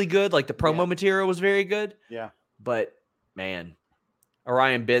 was really good. Like the promo material was very good. Yeah. But man,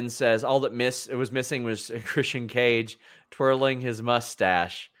 Orion Ben says all that was missing was Christian Cage twirling his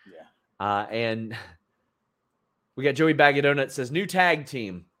mustache. Yeah. And we got Joey Bag of Donuts says new tag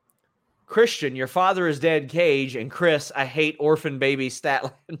team. Christian, your father is dead, Cage, and Chris, I hate orphan baby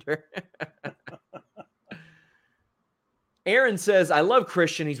Statlander. Aaron says, I love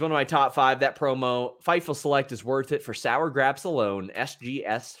Christian. He's one of my top 5. That promo, Fightful Select is worth it for sour graps alone.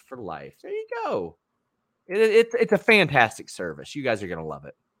 SGS for life. There you go. It's a fantastic service. You guys are going to love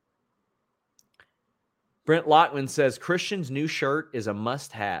it. Brent Lockman says, Christian's new shirt is a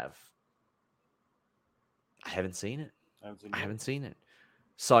must-have. I haven't seen it. I haven't seen it.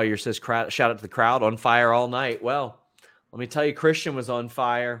 Sawyer says, shout out to the crowd, on fire all night. Well, let me tell you, Christian was on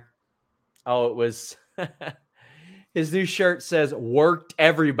fire. Oh, it was... His new shirt says, worked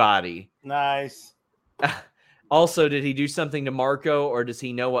everybody. Nice. Also, did he do something to Marco, or does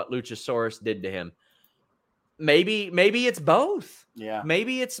he know what Luchasaurus did to him? Maybe it's both. Yeah.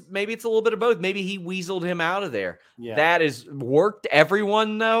 Maybe it's a little bit of both. Maybe he weaseled him out of there. Yeah. That is worked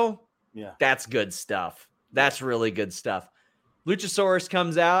everyone, though. Yeah. That's good stuff. That's really good stuff. Luchasaurus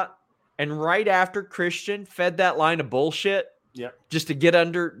comes out, and right after Christian fed that line of bullshit, just to get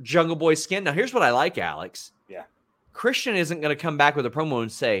under Jungle Boy's skin. Now, here's what I like, Alex. Yeah. Christian isn't going to come back with a promo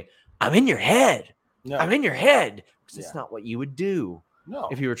and say, I'm in your head. No. I'm in your head. Because it's not what you would do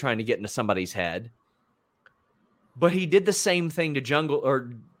if you were trying to get into somebody's head. But he did the same thing to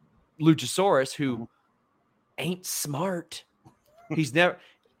Luchasaurus, who ain't smart. He's never...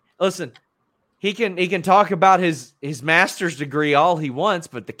 Listen... He can talk about his master's degree all he wants,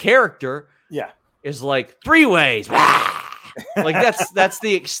 but the character is like 3 ways. Like that's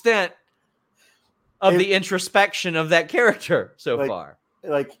the extent of the introspection of that character so far.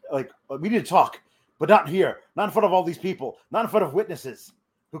 Like we need to talk, but not here, not in front of all these people, not in front of witnesses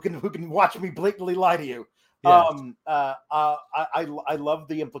who can watch me blatantly lie to you. Yeah. I love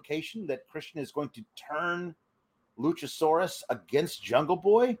the implication that Christian is going to turn Luchasaurus against Jungle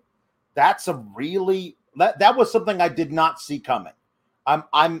Boy. That's a really that was something I did not see coming.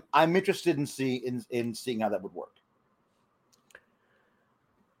 I'm interested in seeing how that would work.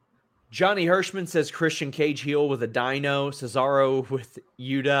 Johnny Hirschman says Christian Cage heel with a Dino, Cesaro with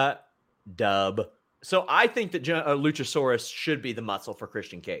Yuta, dub. So I think that Luchasaurus should be the muscle for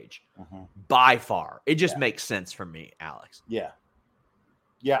Christian Cage by far. It just makes sense for me, Alex. Yeah.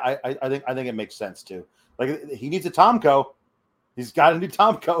 I think it makes sense too. Like he needs a Tomko. He's got a new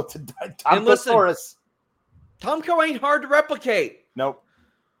Tomko to Tomkosaurus. Tomko ain't hard to replicate. Nope.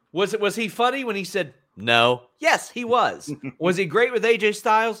 Was he funny when he said no? Yes, he was. Was he great with AJ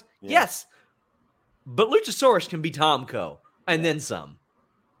Styles? Yeah. Yes. But Luchasaurus can be Tomko and then some.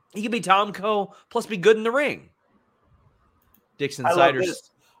 He can be Tomko plus be good in the ring. Dixon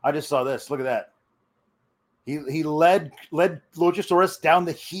Siders. I just saw this. Look at that. He led Luchasaurus down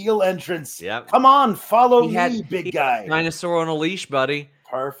the heel entrance. Yep. Come on, follow me, big guy. Dinosaur on a leash, buddy.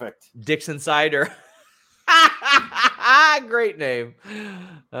 Perfect. Dixon Cider. Great name.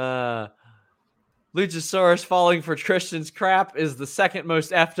 Luchasaurus falling for Christian's crap is the second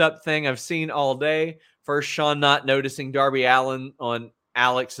most effed up thing I've seen all day. First, Sean not noticing Darby Allin on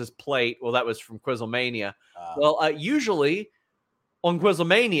Alex's plate. Well, that was from Quizzlemania. Usually on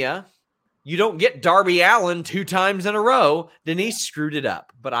Quizzlemania, you don't get Darby Allin 2 times in a row. Denise screwed it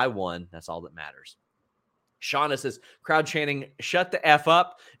up, but I won. That's all that matters. Shauna says, crowd chanting, shut the F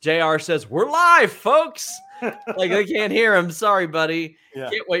up. JR says, we're live, folks. Like they can't hear him. Sorry, buddy.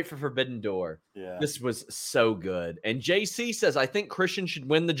 Yeah. Can't wait for Forbidden Door. Yeah. This was so good. And JC says, I think Christian should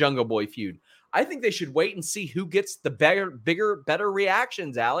win the Jungle Boy feud. I think they should wait and see who gets the better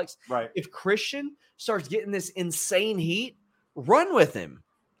reactions, Alex. Right. If Christian starts getting this insane heat, run with him.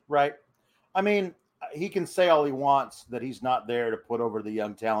 Right. I mean, he can say all he wants that he's not there to put over the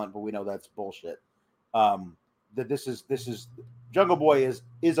young talent, but we know that's bullshit. That this is Jungle Boy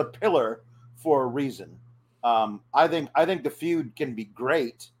is a pillar for a reason. I think the feud can be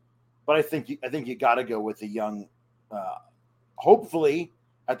great, but I think you got to go with the young, hopefully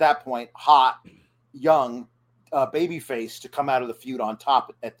at that point, hot, young babyface to come out of the feud on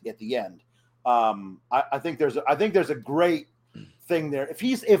top at the end. I think there's a great thing there.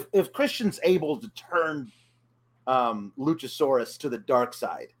 If Christian's able to turn Luchasaurus to the dark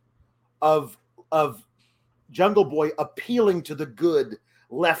side of Jungle Boy appealing to the good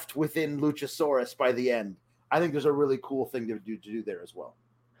left within Luchasaurus by the end, I think there's a really cool thing to do there as well.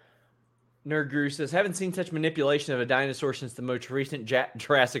 Nerd Guru says, haven't seen such manipulation of a dinosaur since the most recent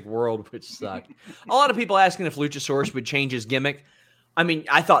Jurassic World, which sucked. A lot of people asking if Luchasaurus would change his gimmick. I mean,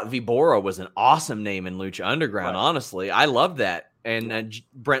 I thought Vibora was an awesome name in Lucha Underground, honestly. I love that And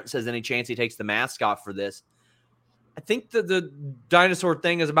Brent says, any chance he takes the mask off for this? I think the dinosaur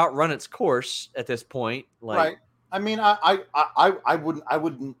thing is about run its course at this point. Right. I mean, I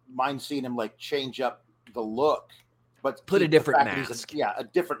wouldn't mind seeing him like change up the look, but put a different mask. A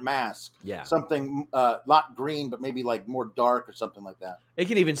different mask. Yeah. Something not green, but maybe like more dark or something like that. It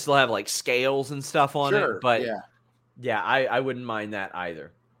can even still have like scales and stuff on it. But yeah, I wouldn't mind that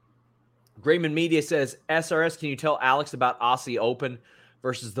either. Grayman Media says, SRS, can you tell Alex about Aussie Open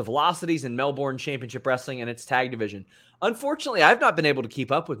versus the Velocities in Melbourne Championship Wrestling and its tag division? Unfortunately, I've not been able to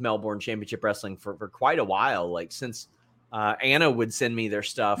keep up with Melbourne Championship Wrestling for quite a while, like since Anna would send me their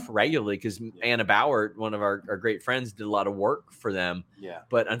stuff regularly, because Anna Bauer, one of our great friends, did a lot of work for them. Yeah.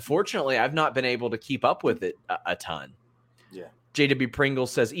 But unfortunately, I've not been able to keep up with it a ton. Yeah. JW Pringle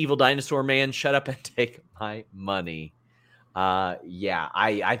says, Evil Dinosaur Man, shut up and take my money.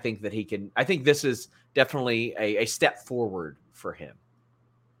 I think that he can. I think this is definitely a step forward for him.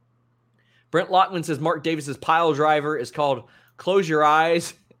 Brent Lockman says Mark Davis's pile driver is called Close Your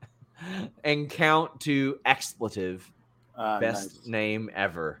Eyes and Count to Expletive. Best name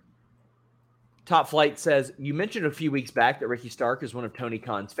ever. Top Flight says, you mentioned a few weeks back that Ricky Stark is one of Tony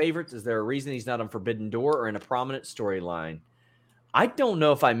Khan's favorites. Is there a reason he's not on Forbidden Door or in a prominent storyline? I don't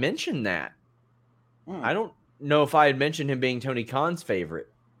know if I mentioned that. I don't know if I had mentioned him being Tony Khan's favorite.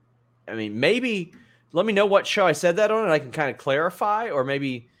 I mean, maybe let me know what show I said that on and I can kind of clarify, or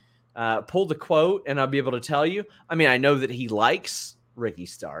maybe pull the quote and I'll be able to tell you. I mean, I know that he likes Ricky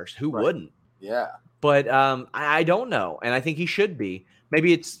Starks. Who wouldn't? Yeah. But I don't know. And I think he should be.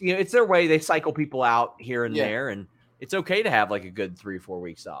 Maybe it's their way. They cycle people out here and there, and it's okay to have like a good 3-4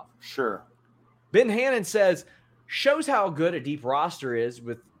 weeks off. Sure. Ben Hannon says, shows how good a deep roster is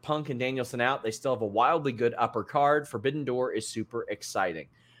with Punk and Danielson out. They still have a wildly good upper card. Forbidden Door is super exciting.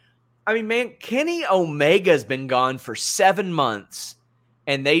 I mean, man, Kenny Omega's been gone for 7 months,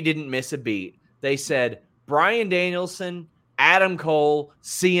 and they didn't miss a beat. They said, Bryan Danielson, Adam Cole,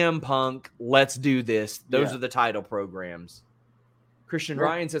 CM Punk, let's do this. Those are the title programs. Christian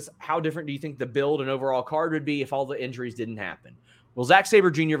Ryan says, how different do you think the build and overall card would be if all the injuries didn't happen? Well, Zack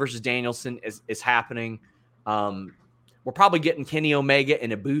Sabre Jr. versus Danielson is happening. We're probably getting Kenny Omega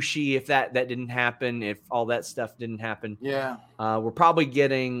and Ibushi if that didn't happen, if all that stuff didn't happen. Yeah. We're probably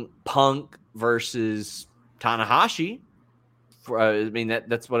getting Punk versus Tanahashi. I mean,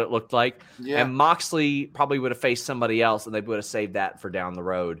 that's what it looked like. Yeah. And Moxley probably would have faced somebody else, and they would have saved that for down the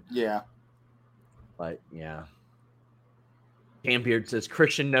road. Yeah. But, yeah. Cam Beard says,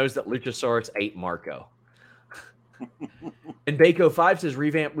 Christian knows that Luchasaurus ate Marco. And Baco 5 says,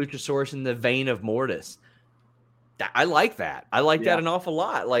 revamp Luchasaurus in the vein of Mortis. I like that. I like that an awful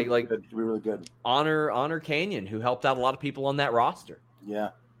lot. Like it'd be really good. Honor Canyon, who helped out a lot of people on that roster. Yeah.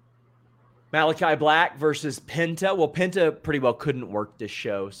 Malachi Black versus Penta. Well, Penta pretty well couldn't work this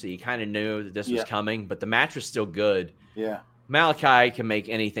show, so you kind of knew that this was coming, but the match was still good. Yeah. Malachi can make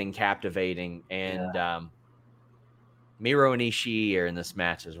anything captivating, and Miro and Ishii are in this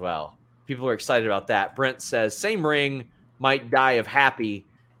match as well. People are excited about that. Brent says, same ring, might die of happy.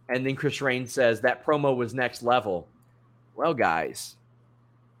 And then Chris Rain says, that promo was next level. Well, guys,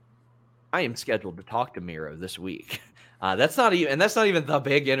 I am scheduled to talk to Miro this week. That's not even the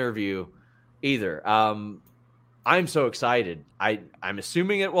big interview either. I'm so excited. I'm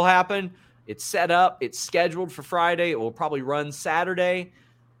assuming it will happen. It's set up. It's scheduled for Friday. It will probably run Saturday.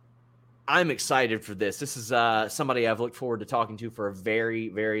 I'm excited for this. This is somebody I've looked forward to talking to for a very,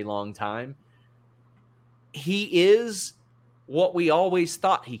 very long time. He is what we always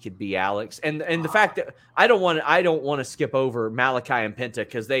thought he could be, Alex. And the fact that I don't want to skip over Malachi and Penta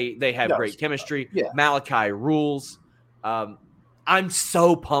because they have great chemistry. Yeah. Malachi rules. I'm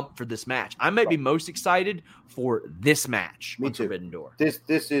so pumped for this match. I might be most excited for this match. Me too. Forbidden Door. This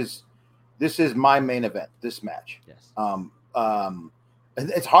is my main event. This match. Yes.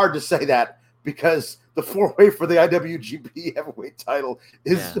 It's hard to say that because the 4-way for the IWGP Heavyweight title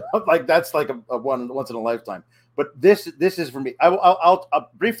is like that's like a once in a lifetime. But this is for me. I'll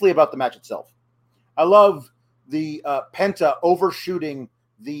briefly about the match itself. I love the Penta overshooting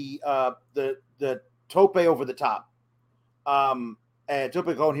the tope over the top, and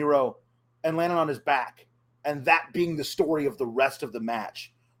tope con hero, and landing on his back, and that being the story of the rest of the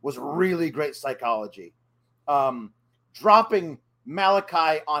match was really great psychology. Dropping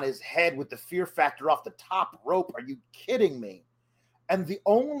Malachi on his head with the fear factor off the top rope. Are you kidding me? And the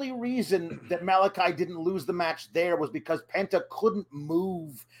only reason that Malachi didn't lose the match there was because Penta couldn't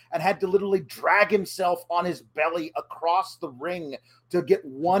move and had to literally drag himself on his belly across the ring to get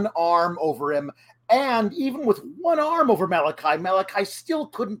one arm over him And even with one arm over Malachi still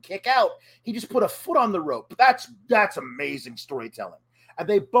couldn't kick out. He just put a foot on the rope. That's amazing storytelling. And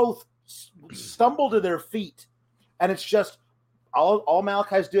they both stumble to their feet. And it's just all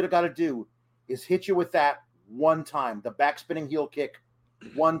Malachi's got to do is hit you with that one time, the back spinning heel kick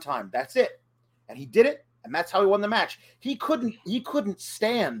one time. That's it. And he did it, and that's how he won the match. He couldn't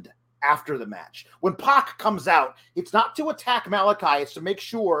stand after the match. When Pac comes out, it's not to attack Malachi, it's to make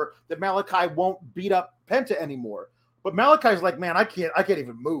sure that Malachi won't beat up Penta anymore. But Malachi's like, man, I can't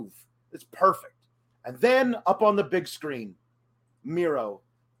even move. It's perfect. And then up on the big screen, Miro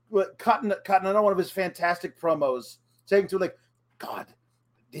cutting another one of his fantastic promos, saying to like, God,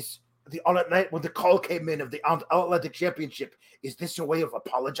 the All Atlantic, when the call came in of the All Atlantic Championship, is this a way of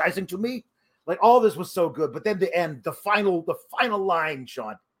apologizing to me? Like, all this was so good. But then the end, the final line,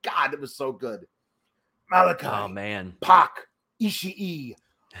 Sean, God, it was so good. Malachi, oh man, Pac, Ishii,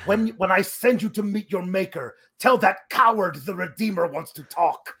 when I send you to meet your maker, tell that coward the Redeemer wants to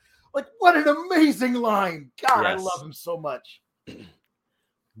talk. Like, what an amazing line. God, yes. I love him so much.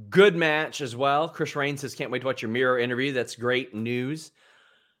 Good match as well. Chris Rain says, can't wait to watch your Miro interview. That's great news.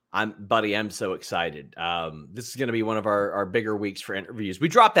 I'm so excited. This is going to be one of our bigger weeks for interviews. We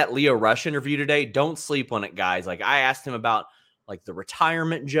dropped that Leo Rush interview today. Don't sleep on it, guys. Like, I asked him about like the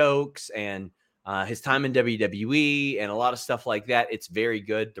retirement jokes and his time in WWE and a lot of stuff like that. It's very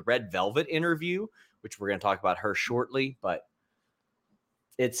good. The Red Velvet interview, which we're going to talk about her shortly, but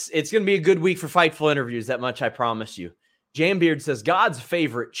it's going to be a good week for Fightful interviews. That much I promise you. Jambeard says God's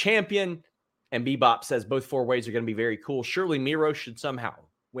favorite champion, and Bebop says both 4-ways are going to be very cool. Surely Miro should somehow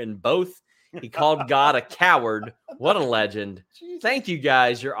win both. He called God a coward. What a legend. Jesus. Thank you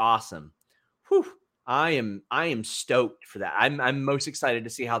guys. You're awesome. Whew. I am stoked for that. I'm most excited to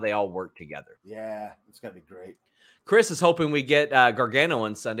see how they all work together. Yeah, it's going to be great. Chris is hoping we get Gargano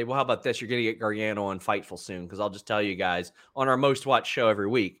on Sunday. Well, how about this? You're going to get Gargano on Fightful soon, because I'll just tell you guys, on our most watched show every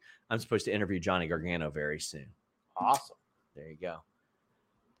week, I'm supposed to interview Johnny Gargano very soon. Awesome. There you go.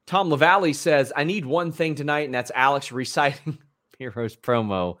 Tom LaValle says, I need one thing tonight, and that's Alex reciting Miro's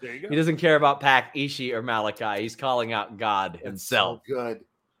promo. There you go. He doesn't care about Pac, Ishii, or Malachi. He's calling out God himself. So good.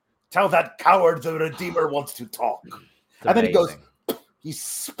 Tell that coward the Redeemer wants to talk. And then he goes, he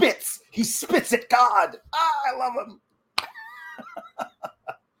spits at God. I love him.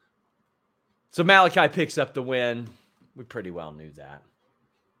 So Malachi picks up the win. We pretty well knew that.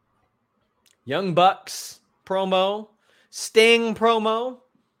 Young Bucks promo. Sting promo.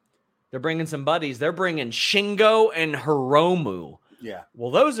 They're bringing some buddies. They're bringing Shingo and Hiromu. Yeah.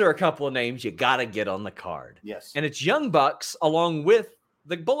 Well, those are a couple of names you got to get on the card. Yes. And it's Young Bucks along with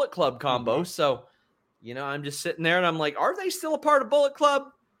the Bullet Club combo. Mm-hmm. So, I'm just sitting there and I'm like, are they still a part of Bullet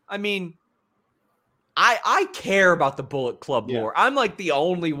Club? I mean, I care about the Bullet Club lore. I'm like the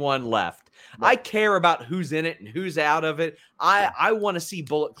only one left. Right. I care about who's in it and who's out of it. I want to see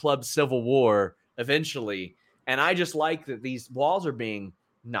Bullet Club Civil War eventually. And I just like that these walls are being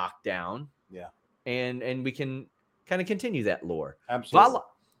knocked down. Yeah. And we can kind of continue that lore. Absolutely.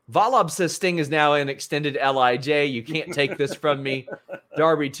 Valob says Sting is now an extended LIJ. You can't take this from me.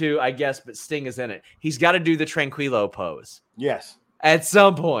 Darby too, I guess, but Sting is in it. He's got to do the Tranquilo pose. Yes. At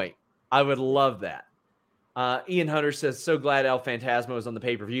some point. I would love that. Ian Hunter says, so glad El Phantasmo is on the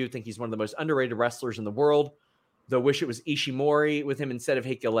pay-per-view. Think he's one of the most underrated wrestlers in the world. Though wish it was Ishimori with him instead of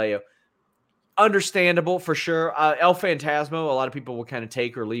Hikuleo. Understandable for sure. El Phantasmo, a lot of people will kind of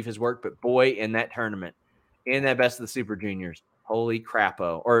take or leave his work, but boy, in that tournament, in that Best of the Super Juniors, holy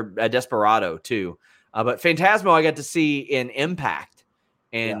crapo. Or Desperado too. But Phantasmo I got to see in Impact,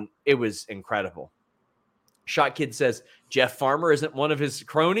 and it was incredible. Shot Kid says, Jeff Farmer isn't one of his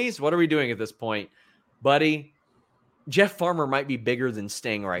cronies? What are we doing at this point? Buddy, Jeff Farmer might be bigger than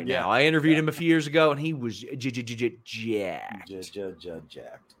Sting right now. I interviewed him a few years ago, and he was jacked.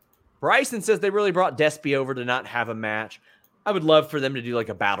 Jacked. Bryson says they really brought Despy over to not have a match. I would love for them to do like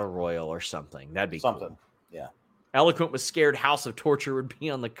a battle royal or something. That'd be something. Cool. Yeah. Eloquent was scared House of Torture would be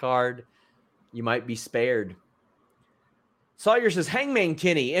on the card. You might be spared. Sawyer says, Hangman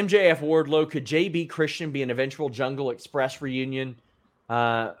Kenny, MJF Wardlow, could JB Christian be an eventual Jungle Express reunion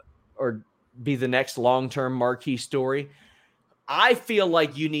or be the next long-term marquee story? I feel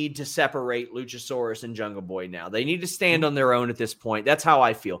like you need to separate Luchasaurus and Jungle Boy now. They need to stand on their own at this point. That's how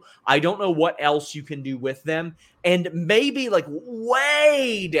I feel. I don't know what else you can do with them. And maybe like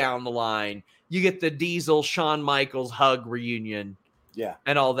way down the line, you get the Diesel, Shawn Michaels hug reunion. Yeah.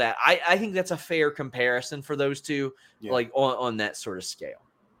 And all that. I think that's a fair comparison for those two, like on that sort of scale.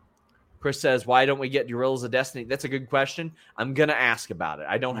 Chris says, why don't we get Gorillas of Destiny? That's a good question. I'm going to ask about it.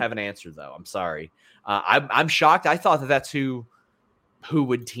 I don't have an answer, though. I'm sorry. I'm shocked. I thought that's who who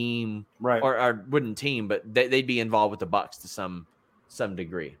would team, right? Or wouldn't team, but they'd be involved with the Bucks to some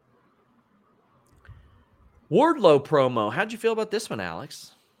degree. Wardlow promo. How'd you feel about this one,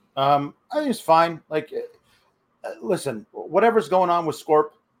 Alex? I think it's fine. Like, listen, whatever's going on with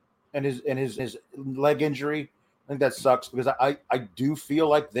Scorp and his leg injury, I think that sucks because I do feel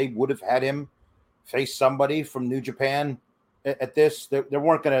like they would have had him face somebody from New Japan at this. They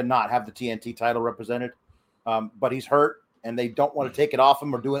weren't going to not have the TNT title represented, but he's hurt and they don't want to take it off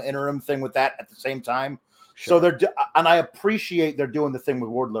him or do an interim thing with that at the same time. Sure. So and I appreciate they're doing the thing with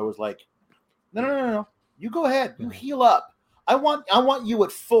Wardlow is like, no. You go ahead. You heal up. I want you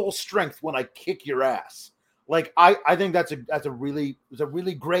at full strength when I kick your ass. Like I think that's a really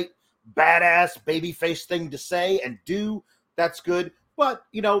great badass babyface thing to say and do. That's good. But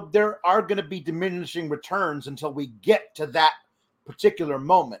there are going to be diminishing returns until we get to that particular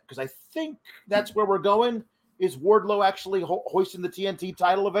moment because I think that's where we're going. Is Wardlow actually hoisting the TNT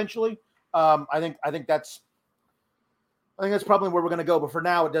title eventually? I think that's probably where we're going to go. But for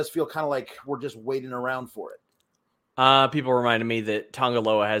now, it does feel kind of like we're just waiting around for it. People reminded me that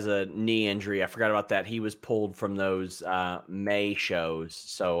Tongaloa has a knee injury. I forgot about that. He was pulled from those May shows.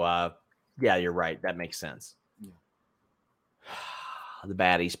 So, yeah, you're right. That makes sense. Yeah. The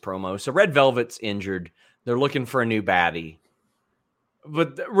baddies promo. So Red Velvet's injured. They're looking for a new baddie.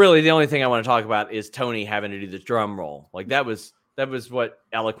 But really, the only thing I want to talk about is Tony having to do the drum roll. Like that was what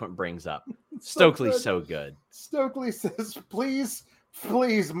Eloquent brings up. Stokely's so good. Stokely says, please,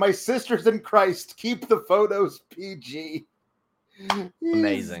 my sisters in Christ, keep the photos PG. He's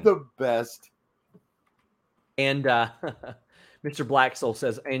amazing. The best. And Mr. Black Soul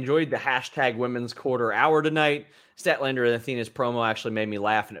says, I enjoyed the hashtag women's quarter hour tonight. Statlander and Athena's promo actually made me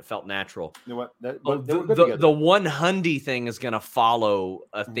laugh and it felt natural. You know what? The one Hundy thing is going to follow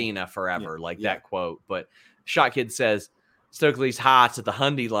Athena forever, that quote. But Shot Kid says, Stokely's hots at the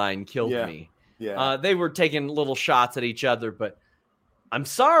Hundy line killed me. Yeah. They were taking little shots at each other, but I'm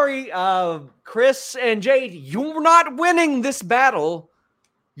sorry, Chris and Jade, you're not winning this battle.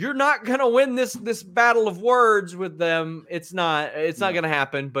 You're not going to win this battle of words with them. It's not going to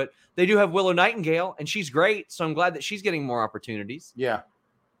happen, but they do have Willow Nightingale and she's great. So I'm glad that she's getting more opportunities. Yeah.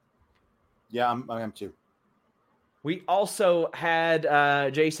 Yeah, I am too. We also had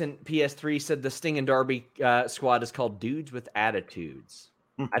Jason PS3 said the Sting and Darby squad is called Dudes with Attitudes.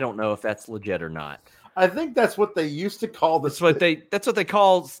 I don't know if that's legit or not. I think that's what they used to call this. That's what they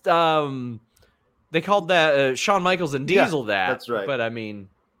called. They called that Shawn Michaels and Diesel. That's right. But I mean,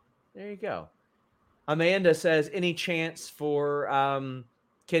 there you go. Amanda says, any chance for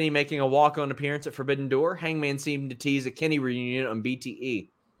Kenny making a walk-on appearance at Forbidden Door? Hangman seemed to tease a Kenny reunion on BTE.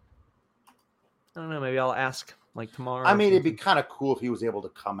 I don't know. Maybe I'll ask tomorrow. I mean, it'd be kind of cool if he was able to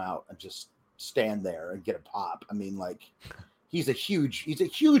come out and just stand there and get a pop. I mean, he's a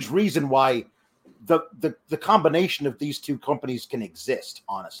huge reason why the combination of these two companies can exist,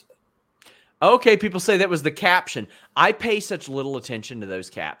 honestly. Okay, people say that was the caption. I pay such little attention to those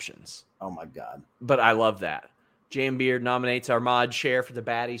captions. Oh my God. But I love that. Jam Beard nominates Armad Cher for the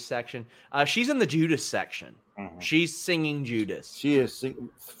baddies section. She's in the Judas section. Mm-hmm. She's singing Judas. She is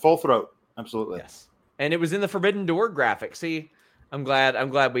full throat. Absolutely. Yes. And it was in the Forbidden Door graphic. See, I'm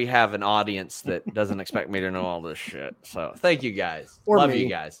glad we have an audience that doesn't expect me to know all this shit. So thank you guys. Love you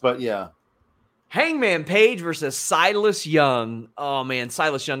guys. But yeah. Hangman Page versus Silas Young. Oh man,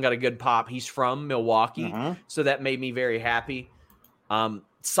 Silas Young got a good pop. He's from Milwaukee, so that made me very happy.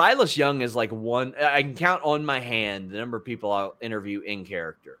 Silas Young is one I can count on my hand the number of people I'll interview in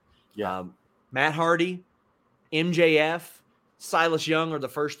character. Yeah. Matt Hardy, MJF, Silas Young are the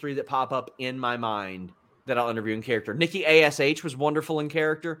first three that pop up in my mind that I'll interview in character. Nikki ASH was wonderful in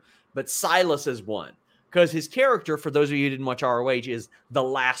character, but Silas is one because his character, for those of you who didn't watch ROH, is the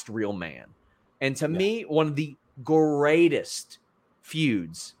last real man. And to me, one of the greatest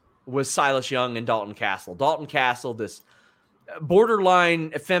feuds was Silas Young and Dalton Castle. Dalton Castle, this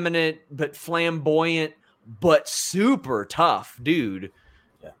borderline effeminate but flamboyant but super tough dude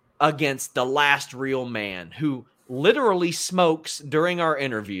against the last real man who literally smokes during our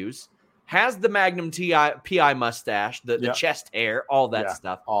interviews, has the Magnum PI mustache, the chest hair, all that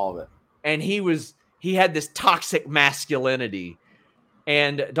stuff. All of it. And he had this toxic masculinity.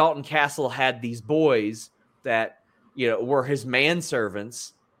 And Dalton Castle had these boys that, were his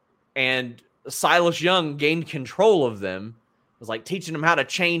manservants, and Silas Young gained control of them. It was teaching them how to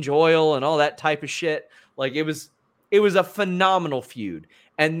change oil and all that type of shit. It was a phenomenal feud.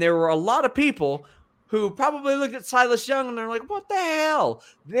 And there were a lot of people who probably looked at Silas Young and they're like, what the hell?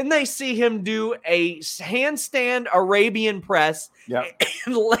 Then they see him do a handstand Arabian press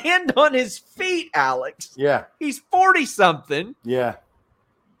and land on his feet, Alex. Yeah. He's 40-something. Yeah.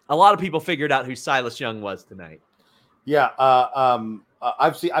 a lot of people figured out who Silas Young was tonight. Yeah,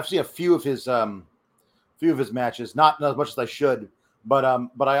 I've seen a few of his matches, not as much as I should, but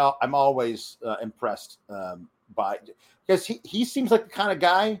I'm always impressed by, because he seems like the kind of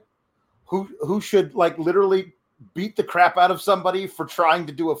guy who should like literally beat the crap out of somebody for trying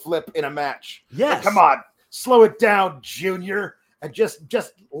to do a flip in a match. Yes, like, come on, slow it down, Junior, and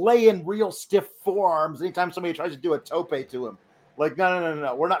just lay in real stiff forearms anytime somebody tries to do a tope to him. Like,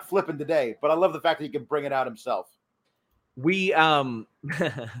 no, we're not flipping today. But I love the fact that he can bring it out himself. We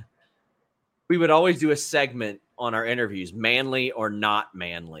we would always do a segment on our interviews, manly or not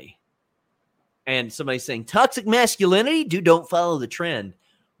manly. And somebody's saying, toxic masculinity? Dude, don't follow the trend.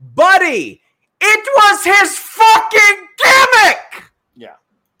 Buddy, it was his fucking gimmick! Yeah.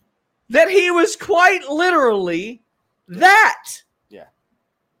 That he was quite literally that. Yeah.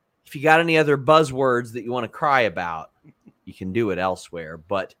 If you got any other buzzwords that you want to cry about, you can do it elsewhere.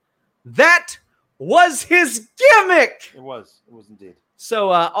 But that was his gimmick! It was indeed.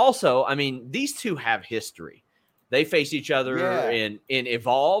 So also, I mean, these two have history. They faced each other in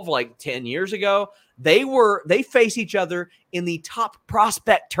Evolve like 10 years ago. They faced each other in the Top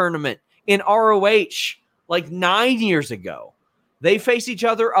Prospect tournament in ROH like 9 years ago. They faced each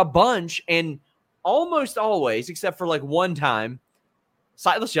other a bunch, and almost always, except for like one time,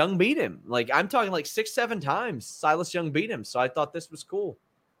 Silas Young beat him. Like, I'm talking like 6-7 times Silas Young beat him. So I thought this was cool.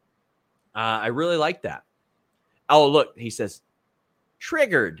 I really like that. Oh, look, he says,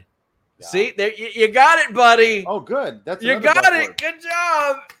 triggered. Yeah. See, there you got it, buddy. Oh, good. That's you got it. Good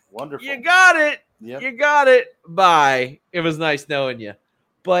job. Wonderful. You got it. Yep. You got it. Bye. It was nice knowing you.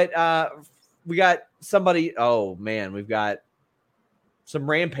 But we got somebody. Oh man, we've got some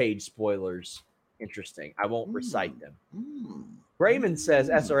Rampage spoilers. Interesting. I won't recite them. Raymond says,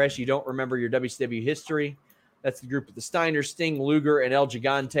 SRS, you don't remember your WCW history. That's the group of the Steiner, Sting, Luger, and El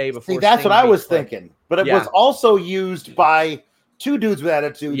Gigante. Before See, that's Sting what I was thinking. But it was also used by two dudes with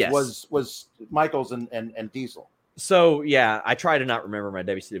attitudes. Yes. Was Michaels and Diesel. So yeah, I try to not remember my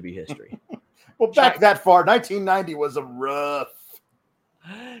WCW history. Well, back that far, 1990 was a rough.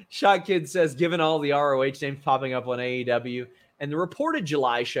 Shot Kid says, given all the ROH names popping up on AEW and the reported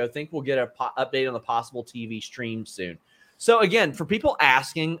July show, think we'll get an update on the possible TV stream soon. So again, for people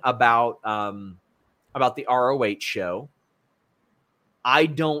asking about the ROH show, I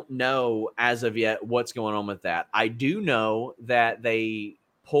don't know as of yet what's going on with that. I do know that they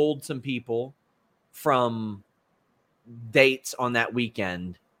pulled some people from dates on that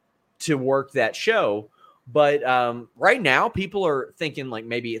weekend to work that show. But right now, people are thinking like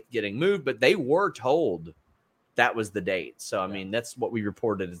maybe it's getting moved, but they were told that was the date. So, I mean, that's what we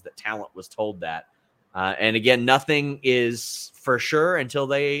reported, is that talent was told that. And again, nothing is for sure until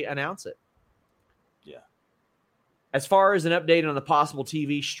they announce it. Yeah. As far as an update on the possible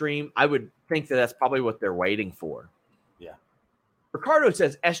TV stream, I would think that that's probably what they're waiting for. Yeah. Ricardo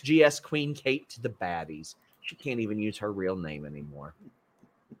says SGS Queen Kate to the baddies. She can't even use her real name anymore.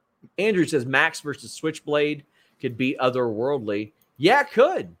 Andrew says Max versus Switchblade could be otherworldly. Yeah, it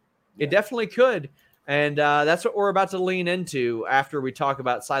could. Yeah. It definitely could. And that's what we're about to lean into after we talk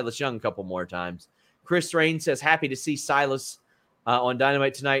about Silas Young a couple more times. Chris Rain says, happy to see Silas on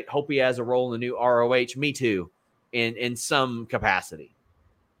Dynamite tonight. Hope he has a role in the new ROH. Me too, in some capacity.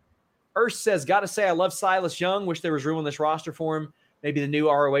 Urs says, got to say, I love Silas Young. Wish there was room on this roster for him. Maybe the new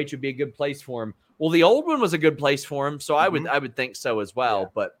ROH would be a good place for him. Well, the old one was a good place for him, so I would think so as well. Yeah.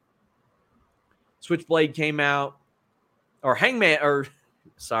 But Switchblade came out, or Hangman, or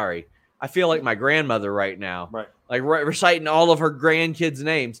sorry, I feel like my grandmother right now, right? Like reciting all of her grandkids'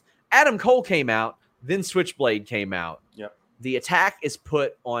 names. Adam Cole came out, then Switchblade came out. Yep. The attack is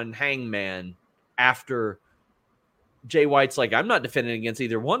put on Hangman after Jay White's like, I'm not defending against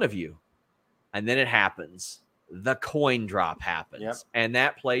either one of you, and then it happens. The coin drop happens, yep. And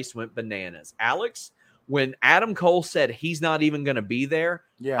that place went bananas. Alex, when Adam Cole said he's not even going to be there,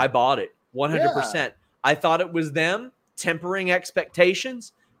 I bought it 100%. Yeah. I thought it was them tempering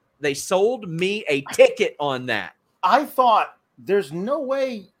expectations. They sold me a ticket on that. I thought there's no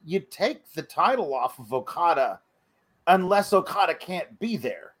way you take the title off of Okada unless Okada can't be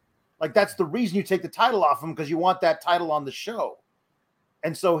there. Like, that's the reason you take the title off him, because you want that title on the show.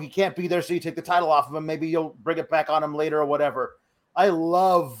 And so he can't be there, so you take the title off of him. Maybe you'll bring it back on him later or whatever. I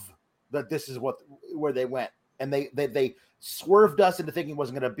love that this is where they went. And they swerved us into thinking he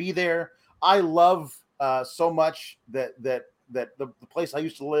wasn't going to be there. I love so much that the place I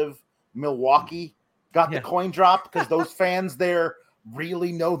used to live, Milwaukee, got the coin drop, because those fans there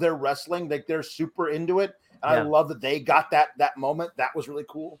really know their wrestling. Like, they're super into it. And I love that they got that moment. That was really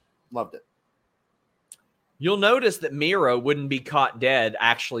cool. Loved it. You'll notice that Miro wouldn't be caught dead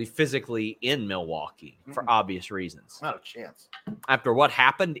actually physically in Milwaukee for obvious reasons. Not a chance. After what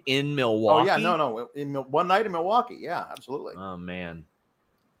happened in Milwaukee. Oh, yeah. No. One night in Milwaukee. Yeah, absolutely. Oh, man.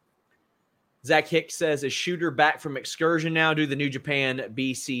 Zach Hicks says, is Shooter back from excursion now? Do the New Japan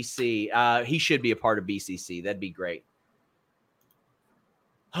BCC. He should be a part of BCC. That'd be great.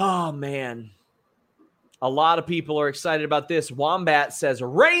 Oh, man. A lot of people are excited about this. Wombat says,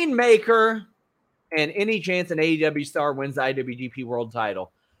 Rainmaker. And any chance an AEW star wins the IWGP World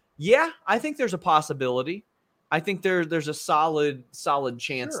title? Yeah, I think there's a possibility. I think there's a solid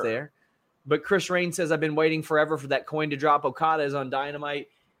chance there. But Chris Rain says, I've been waiting forever for that coin to drop. Okada is on Dynamite.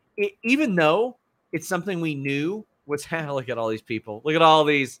 Even though it's something we knew was look at all these people. Look at all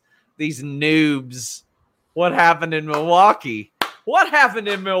these noobs. What happened in Milwaukee? What happened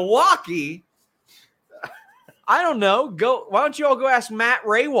in Milwaukee? I don't know. Why don't you all go ask Matt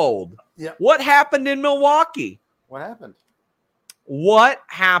Raywold? Yeah. What happened in Milwaukee? What happened? What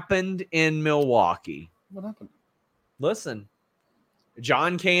happened in Milwaukee? What happened? Listen,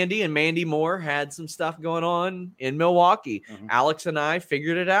 John Candy and Mandy Moore had some stuff going on in Milwaukee. Mm-hmm. Alex and I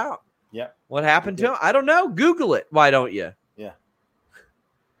figured it out. Yeah. What happened to him? I don't know. Google it. Why don't you? Yeah.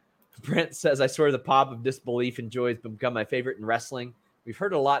 Brent says, I swear the pop of disbelief and joy has become my favorite in wrestling. We've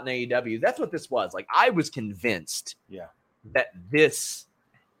heard a lot in AEW. That's what this was. Like, I was convinced that this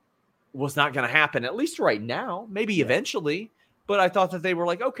was not going to happen, at least right now, maybe eventually. But I thought that they were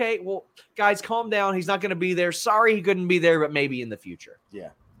like, okay, well, guys, calm down. He's not going to be there. Sorry he couldn't be there, but maybe in the future. Yeah.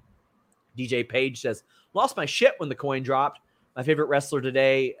 DJ Page says, lost my shit when the coin dropped. My favorite wrestler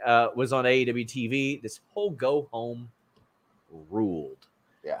today was on AEW TV. This whole go home ruled.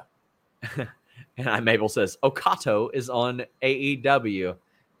 Yeah. And Mabel says, Okato is on AEW.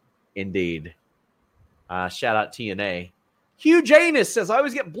 Indeed. Shout out TNA. Hugh Janus says, I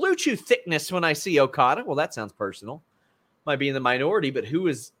always get Bluetooth thickness when I see Okada. Well, that sounds personal. Might be in the minority, but who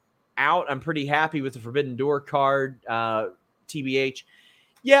is out? I'm pretty happy with the Forbidden Door card, TBH.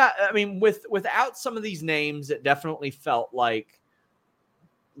 Yeah, I mean, without some of these names, it definitely felt like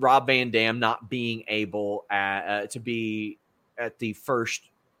Rob Van Dam not being able to be at the first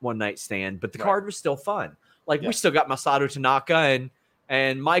one night stand, but the card was still fun. Like we still got Masato Tanaka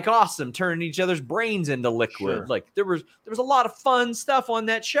and Mike Awesome turning each other's brains into liquid. Sure. Like there was a lot of fun stuff on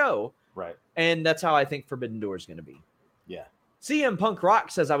that show. Right. And that's how I think Forbidden Door is going to be. Yeah. CM Punk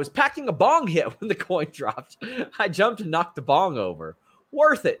Rock says, I was packing a bong hit when the coin dropped. I jumped and knocked the bong over.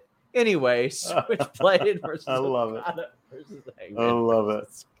 Worth it. Anyway, Switchblade versus I love Okada it. Versus I love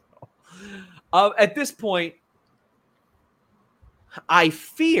it. At this point, I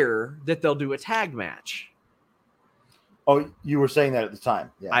fear that they'll do a tag match. Oh, you were saying that at the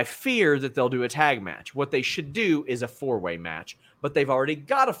time. Yeah. I fear that they'll do a tag match. What they should do is a four-way match, but they've already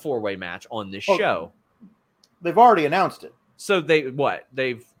got a four-way match on this show. They've already announced it. So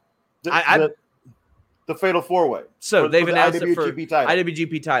the Fatal Four-Way. So they've announced it for title.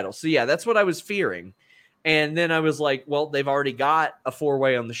 IWGP title. So yeah, that's what I was fearing. And then I was like, well, they've already got a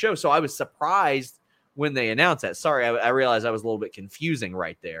four-way on the show. So I was surprised when they announced that. Sorry, I realized I was a little bit confusing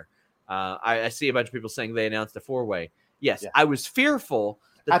right there. I see a bunch of people saying they announced a four-way. Yes, I was fearful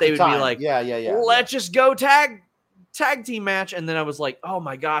that they would be like, let's just go tag team match. And then I was like, oh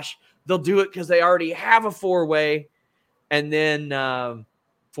my gosh, they'll do it because they already have a four-way. And then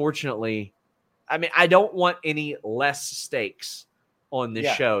fortunately, I mean, I don't want any less stakes on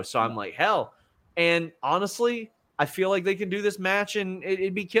this show. So I'm like, hell. And honestly, I feel like they can do this match and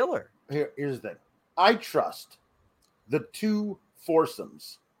it'd be killer. Here's the thing. I trust the two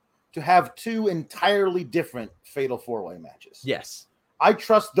foursomes to have two entirely different Fatal Four-Way matches. Yes. I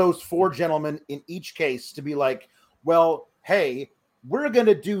trust those four gentlemen in each case to be like, well, hey, we're going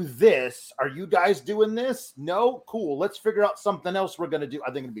to do this. Are you guys doing this? No? Cool. Let's figure out something else we're going to do.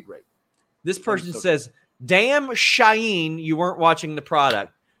 I think it'd be great. This person says, damn, Shaheen, you weren't watching the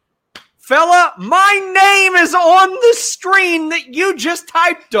product. Fella, my name is on the screen that you just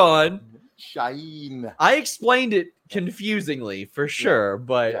typed on. Shaheen. I explained it confusingly for sure,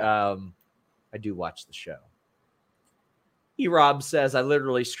 but I do watch the show. E-Rob says, I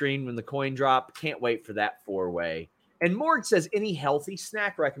literally screamed when the coin dropped. Can't wait for that four-way. And Morg says, any healthy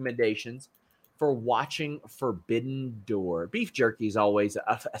snack recommendations for watching Forbidden Door? Beef jerky is always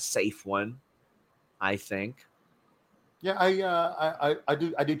a safe one, I think. Yeah, I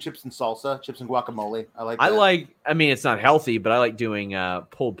do chips and salsa, chips and guacamole. I mean, it's not healthy, but I like doing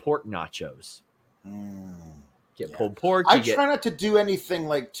pulled pork nachos. Get pulled pork. I try not to do anything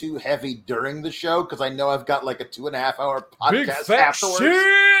like too heavy during the show because I know I've got like a 2.5 hour podcast big fat afterwards.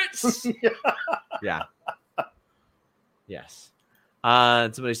 Shits! Yeah. Yes.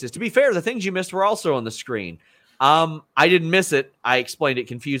 Somebody says, to be fair, the things you missed were also on the screen. I didn't miss it. I explained it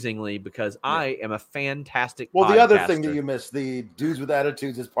confusingly because I am a fantastic Well, podcaster. the other thing that you missed, the dudes with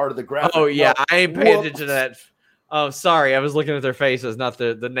attitudes is part of the graphic. Oh, yeah. Well, I ain't paying attention to that. Oh, sorry. I was looking at their faces, not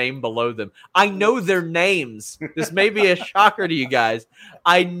the name below them. I know their names. This may be a shocker to you guys.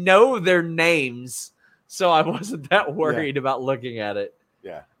 I know their names, so I wasn't that worried about looking at it.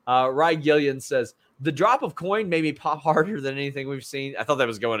 Yeah. Rye Gillian says, the drop of coin made me pop harder than anything we've seen. I thought that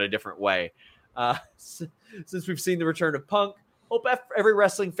was going a different way. Since we've seen the return of Punk, hope every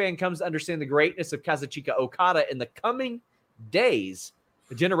wrestling fan comes to understand the greatness of Kazuchika Okada in the coming days.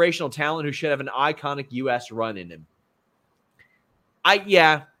 A generational talent who should have an iconic U.S. run in him.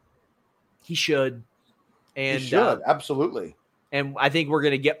 He should. And he should, absolutely. And I think we're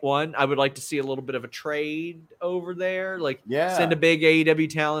going to get one. I would like to see a little bit of a trade over there. Send a big AEW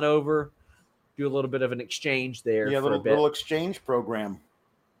talent over, do a little bit of an exchange there. Yeah, little exchange program.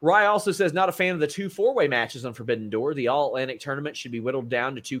 Rye also says, not a fan of the 2 4-way matches on Forbidden Door. The All-Atlantic tournament should be whittled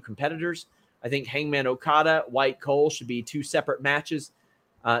down to 2 competitors. I think Hangman Okada, White Cole should be 2 separate matches.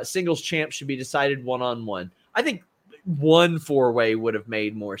 Singles champ should be decided one-on-one. I think 1 4-way would have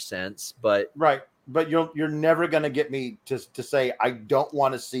made more sense, but right. But you're never going to get me to say I don't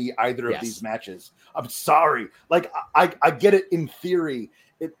want to see either of these matches. I'm sorry. I get it in theory.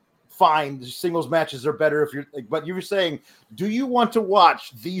 Fine, singles matches are better if you're. But you were saying, do you want to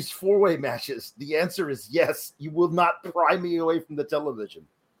watch these 4-way matches? The answer is yes. You will not pry me away from the television.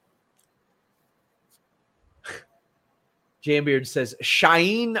 Jambeard says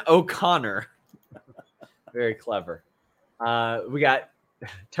Cheyenne O'Connor. Very clever. We got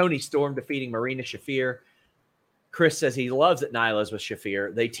Tony Storm defeating Marina Shafir. Chris says he loves that Nyla's with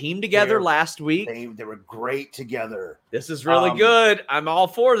Shafir. They teamed together last week. They were great together. This is really good. I'm all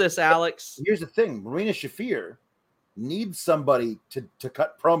for this, Alex. Here's the thing. Marina Shafir needs somebody to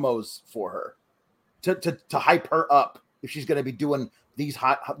cut promos for her, to hype her up if she's going to be doing these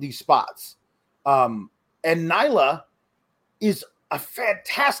spots. And Nyla is a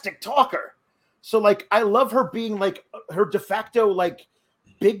fantastic talker. So I love her being her de facto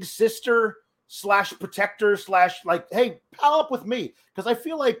big sister / protector / hey, pal up with me, because I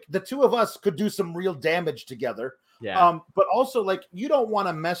feel like the two of us could do some real damage together. Yeah. But also you don't want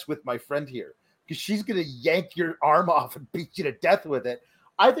to mess with my friend here because she's gonna yank your arm off and beat you to death with it.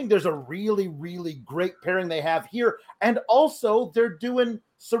 I think there's a really, really great pairing they have here, and also they're doing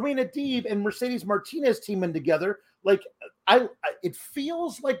Serena Deeb and Mercedes Martinez teaming together. It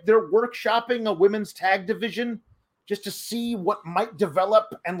feels like they're workshopping a women's tag division just to see what might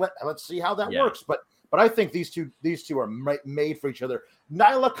develop, and let's see how that works. But I think these two are made for each other.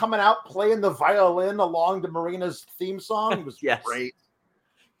 Nyla coming out playing the violin along to Marina's theme song was great.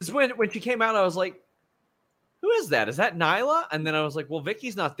 When she came out, I was like, "Who is that? Is that Nyla?" And then I was like, "Well,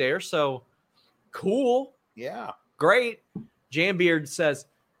 Vicky's not there, so cool, great." Jambeard says,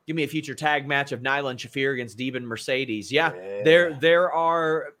 "Give me a future tag match of Nyla and Shafir against Deeb and Mercedes." There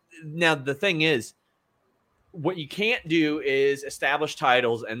are now. The thing is, what you can't do is establish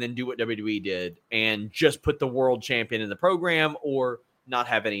titles and then do what WWE did and just put the world champion in the program or not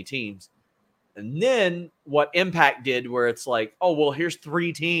have any teams. And then what Impact did, where it's like, oh, well, here's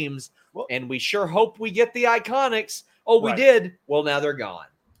 3 teams and we sure hope we get the Iconics. Oh, we did. Well, now they're gone.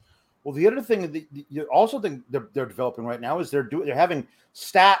 Well, the other thing that you also think they're developing right now is they're having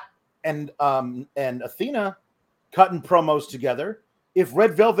Stat and Athena cutting promos together. If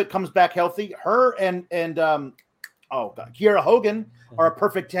Red Velvet comes back healthy, her and Kiera Hogan are a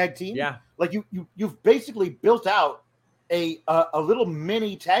perfect tag team. Yeah, you've basically built out a little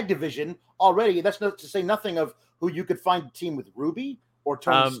mini tag division already. That's not to say nothing of who you could find a team with Ruby or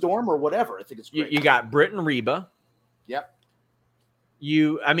Toni Storm or whatever. I think it's great. You got Britt and Reba. Yep.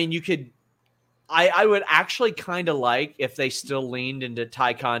 You could. I would actually kind of like if they still leaned into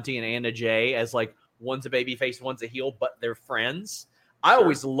Ty Conti and Anna Jay as one's a babyface, one's a heel, but they're friends. I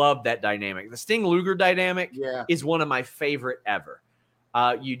always loved that dynamic. The Sting Luger dynamic is one of my favorite ever.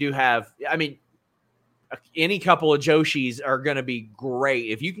 You do have, any couple of Joshis are going to be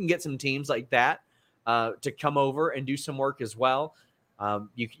great. If you can get some teams like that to come over and do some work as well,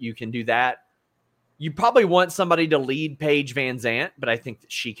 you can do that. You probably want somebody to lead Paige Van Zant, but I think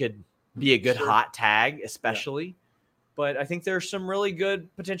that she could be a good hot tag, especially. Yeah. But I think there's some really good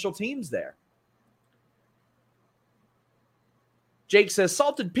potential teams there. Jake says,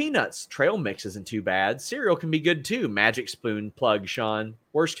 salted peanuts. Trail mix isn't too bad. Cereal can be good too. Magic spoon plug, Sean.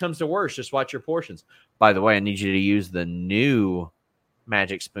 Worst comes to worst. Just watch your portions. By the way, I need you to use the new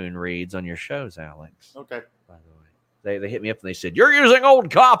Magic Spoon reads on your shows, Alex. Okay. By the way, they hit me up and they said, you're using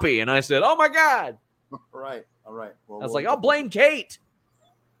old copy. And I said, oh my God. Right. All right. Well, I was like, I'll blame Kate.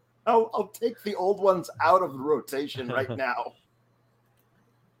 I'll take the old ones out of the rotation right now.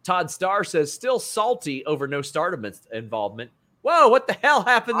 Todd Starr says, still salty over no Stardom involvement. Whoa, what the hell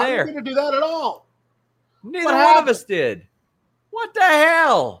happened there? I didn't do that at all. Neither one of us did. What the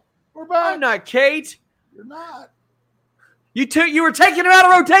hell? We're back. I'm not Kate. You're not. You were taking him out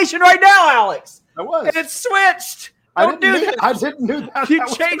of rotation right now, Alex. I was. And it switched. Don't do that. I didn't do that. You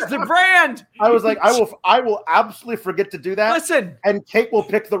changed the brand. I was like, I will absolutely forget to do that. Listen. And Kate will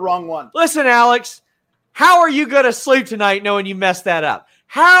pick the wrong one. Listen, Alex. How are you going to sleep tonight knowing you messed that up?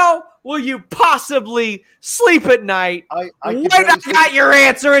 How will you possibly sleep at night? I got your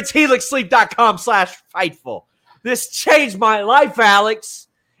answer. It's helixsleep.com/Fightful. This changed my life, Alex.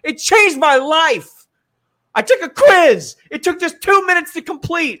 It changed my life. I took a quiz. It took just 2 minutes to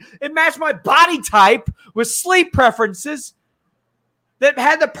complete. It matched my body type with sleep preferences that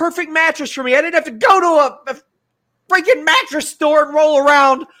had the perfect mattress for me. I didn't have to go to a freaking mattress store and roll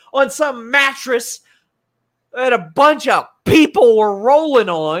around on some mattress that a bunch of people were rolling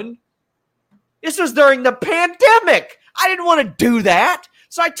on. This was during the pandemic. I didn't want to do that.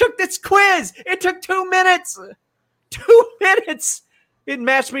 So I took this quiz. It took 2 minutes. 2 minutes. It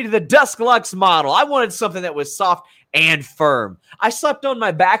matched me to the Dusk Lux model. I wanted something that was soft and firm. I slept on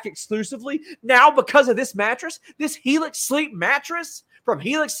my back exclusively. Now, because of this mattress, this Helix Sleep mattress from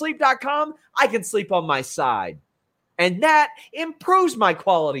helixsleep.com, I can sleep on my side. And that improves my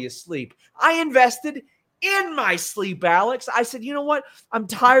quality of sleep. I invested in my sleep, Alex. I said, you know what? I'm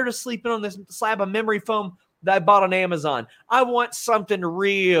tired of sleeping on this slab of memory foam that I bought on Amazon. I want something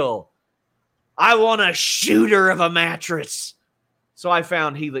real. I want a shooter of a mattress. So I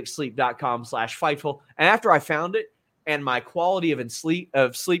found helixsleep.com/Fightful. And after I found it and my quality of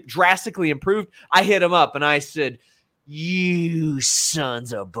sleep drastically improved, I hit him up and I said, you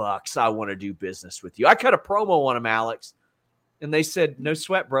sons of bucks, I want to do business with you. I cut a promo on him, Alex. And they said, no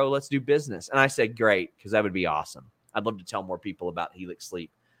sweat, bro. Let's do business. And I said, great, because that would be awesome. I'd love to tell more people about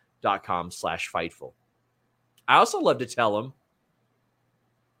helixsleep.com/Fightful. I also love to tell them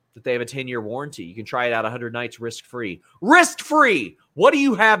that they have a 10-year warranty. You can try it out 100 nights risk-free. Risk-free! What do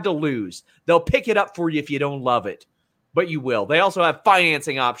you have to lose? They'll pick it up for you if you don't love it, but you will. They also have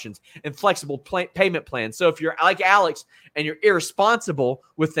financing options and flexible payment plans. So if you're like Alex and you're irresponsible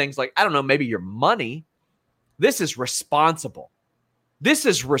with things like, I don't know, maybe your money, this is responsible. This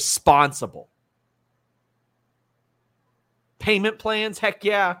is responsible. Payment plans? Heck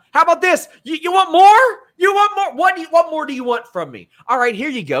yeah. How about this? You want more? You want more? What more do you want from me? All right, here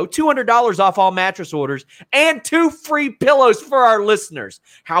you go. $200 off all mattress orders and 2 free pillows for our listeners.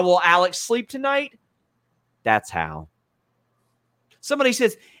 How will Alex sleep tonight? That's how. Somebody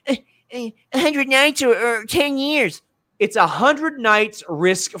says, 100 nights or 10 years. It's 100 nights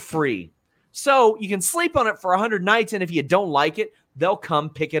risk-free. So you can sleep on it for 100 nights, and if you don't like it, they'll come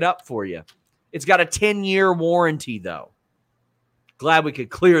pick it up for you. It's got a 10-year warranty, though. Glad we could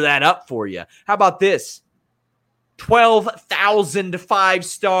clear that up for you. How about this? 12,000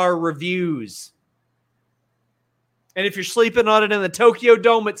 5-star reviews. And if you're sleeping on it in the Tokyo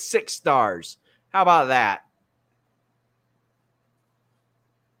Dome, it's 6 stars. How about that?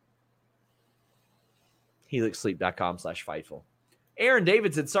 helixsleep.com/Fightful. Aaron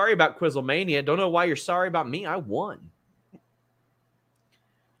David said, sorry about Quizzlemania. Don't know why you're sorry about me. I won.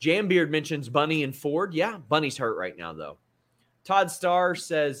 Jambeard mentions Bunny and Ford. Yeah, Bunny's hurt right now, though. Todd Starr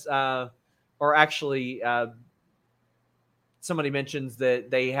says, somebody mentions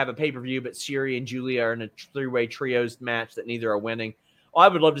that they have a pay-per-view, but Shuri and Julia are in a 3-way trios match that neither are winning. Oh, I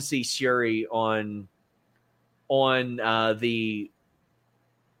would love to see Shuri on the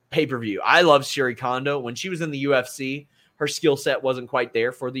pay-per-view. I love Shuri Kondo. When she was in the UFC, her skill set wasn't quite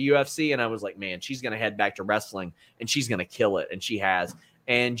there for the UFC, and I was like, man, she's going to head back to wrestling, and she's going to kill it, and she has.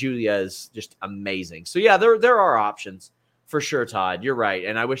 And Julia is just amazing. So, yeah, there are options for sure, Todd. You're right,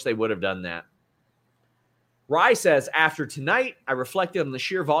 and I wish they would have done that. Rye says, after tonight, I reflected on the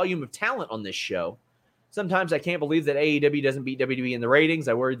sheer volume of talent on this show. Sometimes I can't believe that AEW doesn't beat WWE in the ratings.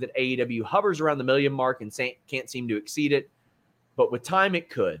 I worried that AEW hovers around the million mark and can't seem to exceed it. But with time, it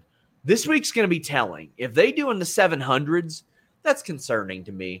could. This week's going to be telling. If they do in the 700s, that's concerning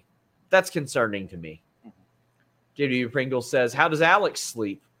to me. JW Pringle says, how does Alex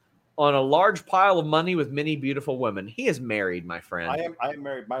sleep? On a large pile of money with many beautiful women. He is married, my friend. I am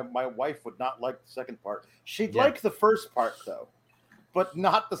married. My wife would not like the second part. She'd like the first part, though, but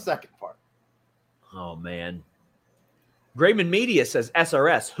not the second part. Oh, man. Grayman Media says,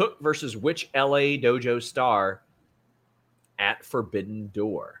 SRS, Hook versus which LA Dojo star at Forbidden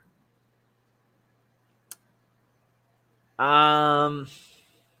Door?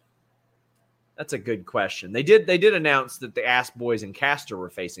 That's a good question. They did announce that the Ass Boys and Castor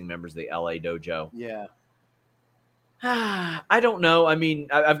were facing members of the LA Dojo. Yeah. I don't know. I mean,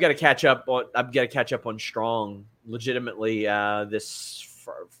 I've got to catch up on Strong legitimately this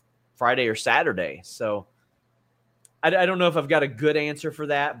Friday or Saturday. So I don't know if I've got a good answer for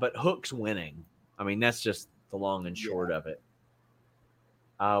that, but Hook's winning. I mean, that's just the long and short of it.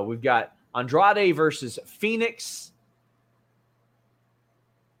 We've got Andrade versus Phoenix.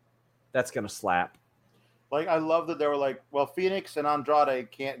 That's going to slap. Like, I love that they were like, well, Phoenix and Andrade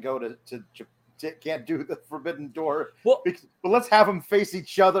can't go to can't do the Forbidden Door. Well, but let's have them face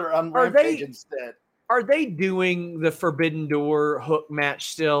each other on Rampage instead. Are they doing the Forbidden Door Hook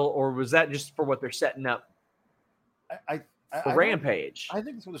match still, or was that just for what they're setting up for Rampage? I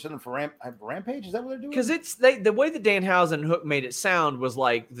think it's what they're setting up for Rampage. Is that what they're doing? Because the way that Danhausen and Hook made it sound was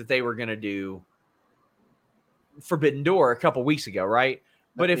like that they were going to do Forbidden Door a couple weeks ago, right?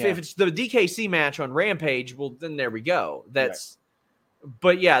 But if it's the DKC match on Rampage, well, then there we go. That's. Right.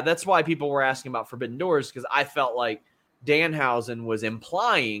 But yeah, that's why people were asking about Forbidden Doors, because I felt like Danhausen was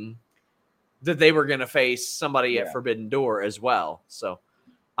implying that they were going to face somebody at Forbidden Door as well. So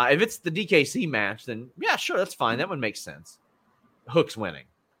if it's the DKC match, then yeah, sure, that's fine. That one makes sense. Hook's winning.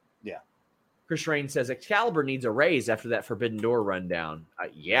 Yeah. Chris Rain says Excalibur needs a raise after that Forbidden Door rundown.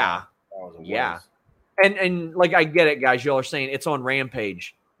 Yeah. And like, I get it, guys. Y'all are saying it's on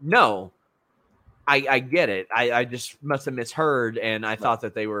Rampage. No. I get it. I just must have misheard, and I thought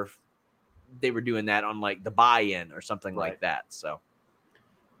that they were doing that on like the buy-in or something like that. So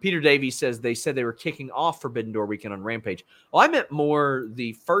Peter Davies says they said they were kicking off Forbidden Door weekend on Rampage. Well, I meant more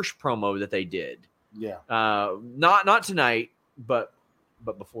the first promo that they did. Yeah. Not tonight, but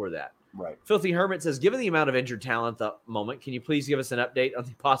before that. Right. Filthy Hermit says, given the amount of injured talent at the moment, can you please give us an update on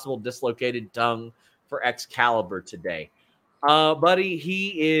the possible dislocated tongue for Excalibur today? Buddy,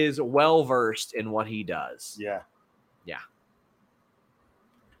 he is well versed in what he does. Yeah.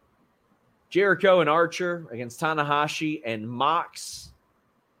 Jericho and Archer against Tanahashi and Mox.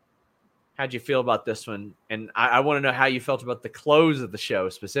 How'd you feel about this one? And I want to know how you felt about the close of the show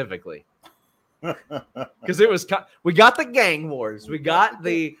specifically, because it was we got the gang wars, we got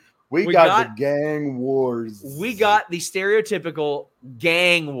the gang wars, we got the stereotypical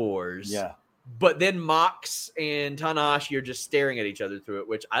gang wars. Yeah. But then Mox and Tanahashi are just staring at each other through it,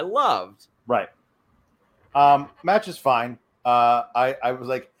 which I loved. Right. Match is fine. I was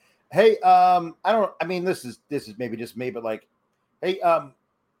like, hey, this is maybe just me, but like, hey,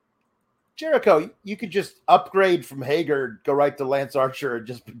 Jericho, you could just upgrade from Hager, go right to Lance Archer, and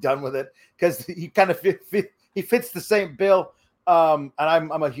just be done with it, because he kind of he fits the same bill. And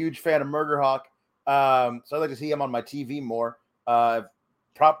I'm a huge fan of Murder Hawk, so I'd like to see him on my TV more.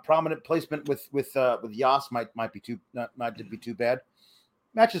 Prominent placement with Yas might be too bad.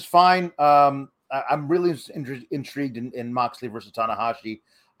 Match is fine. I'm really intrigued in Moxley versus Tanahashi.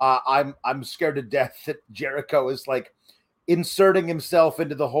 I'm scared to death that Jericho is like inserting himself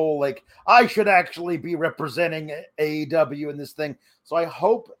into the whole, like, I should actually be representing AEW in this thing. So I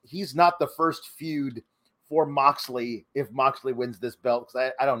hope he's not the first feud for Moxley if Moxley wins this belt,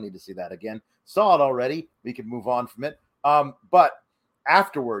 because I don't need to see that again. Saw it already. We can move on from it. But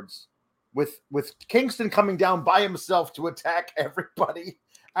afterwards, with Kingston coming down by himself to attack everybody,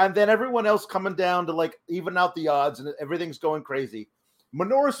 and then everyone else coming down to like even out the odds, and everything's going crazy.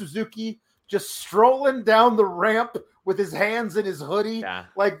 Minoru Suzuki just strolling down the ramp with his hands in his hoodie. Yeah.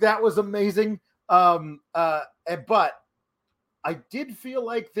 Like, that was amazing. But I did feel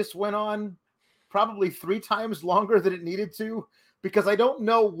like this went on probably 3 times longer than it needed to, because I don't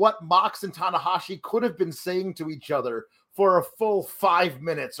know what Mox and Tanahashi could have been saying to each other for a full 5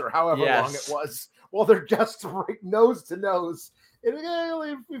 minutes or however long it was, while they're just right nose to nose.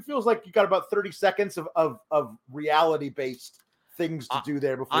 It feels like you got about 30 seconds of reality-based things to do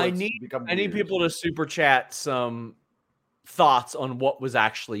there before I need people to super chat some thoughts on what was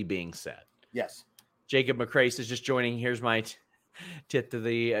actually being said. Yes. Jacob McCrae is just joining. Here's my tip to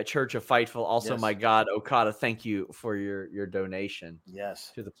the Church of Fightful. Also, my God, Okada, thank you for your donation.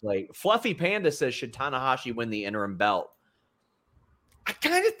 Yes. To the plate. Fluffy Panda says, should Tanahashi win the interim belt? I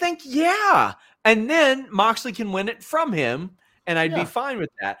kind of think, yeah. And then Moxley can win it from him, and I'd be fine with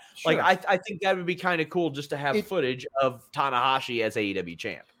that. Sure. Like, I think that would be kind of cool just to have footage of Tanahashi as AEW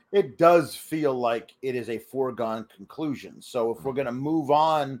champ. It does feel like it is a foregone conclusion. So if we're going to move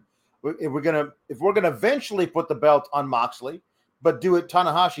on, if we're going to eventually put the belt on Moxley, but do it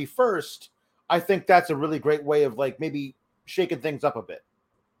Tanahashi first, I think that's a really great way of like maybe shaking things up a bit.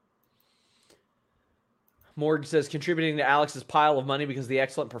 Morg says, contributing to Alex's pile of money because of the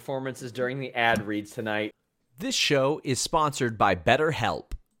excellent performances during the ad reads tonight. This show is sponsored by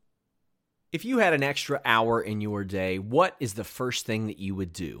BetterHelp. If you had an extra hour in your day, what is the first thing that you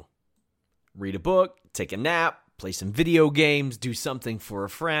would do? Read a book, take a nap, play some video games, do something for a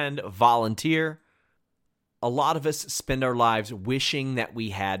friend, volunteer. A lot of us spend our lives wishing that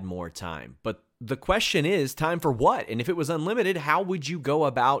we had more time. But the question is, time for what? And if it was unlimited, how would you go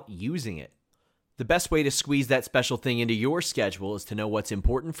about using it? The best way to squeeze that special thing into your schedule is to know what's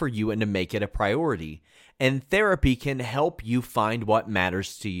important for you and to make it a priority. And therapy can help you find what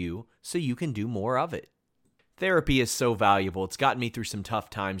matters to you so you can do more of it. Therapy is so valuable. It's gotten me through some tough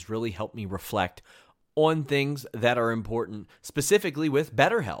times, really helped me reflect on things that are important, specifically with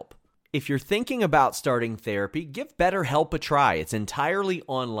BetterHelp. If you're thinking about starting therapy, give BetterHelp a try. It's entirely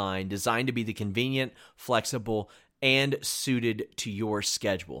online, designed to be the convenient, flexible, and suited to your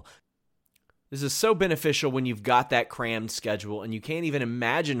schedule. This is so beneficial when you've got that crammed schedule and you can't even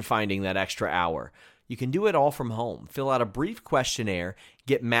imagine finding that extra hour. You can do it all from home. Fill out a brief questionnaire,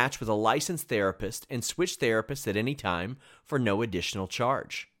 get matched with a licensed therapist, and switch therapists at any time for no additional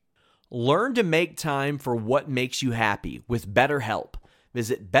charge. Learn to make time for what makes you happy with BetterHelp.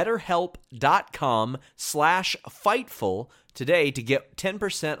 Visit BetterHelp.com/Fightful today to get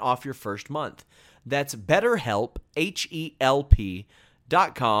 10% off your first month. That's BetterHelp,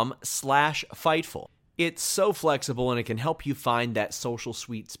 HELP.com/Fightful. It's so flexible and it can help you find that social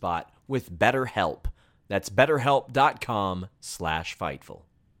sweet spot with BetterHelp. That's BetterHelp.com/Fightful.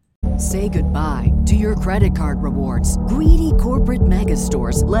 Say goodbye to your credit card rewards. Greedy corporate mega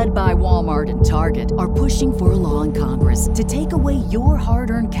stores, led by Walmart and Target, are pushing for a law in Congress to take away your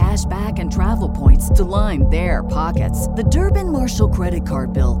hard-earned cash back and travel points to line their pockets. The Durbin-Marshall credit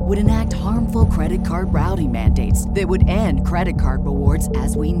card bill would enact harmful credit card routing mandates that would end credit card rewards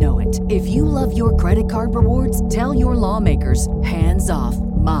as we know it. If you love your credit card rewards, tell your lawmakers, hands off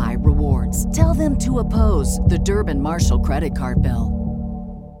my rewards. Tell them to oppose the Durbin-Marshall credit card bill.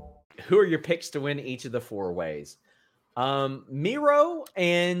 Who are your picks to win each of the four ways? Miro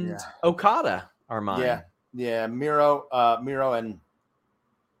and Okada are mine. Yeah, Miro, and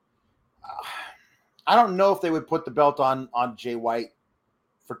I don't know if they would put the belt on Jay White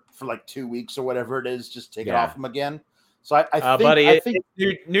for like 2 weeks or whatever it is, just take it off him again. So I think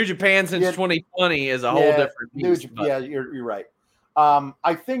New Japan since 2020 is a whole different beast. You're right. I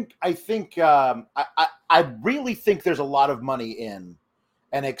really think there's a lot of money in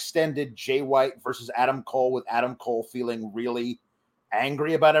an extended Jay White versus Adam Cole, with Adam Cole feeling really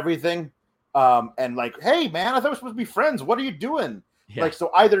angry about everything. And like, hey man, I thought we were supposed to be friends. What are you doing? Yeah. Like,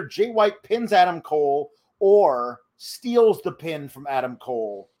 so either Jay White pins Adam Cole or steals the pin from Adam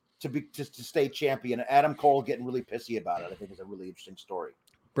Cole to stay champion. And Adam Cole getting really pissy about it, I think, is a really interesting story.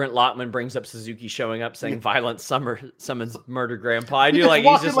 Brent Lockman brings up Suzuki showing up saying violent summons murder grandpa. I do like,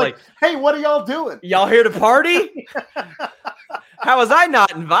 he's just like, hey, what are y'all doing? Y'all here to party? How was I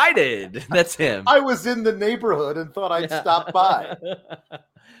not invited? That's him. I was in the neighborhood and thought I'd stop by.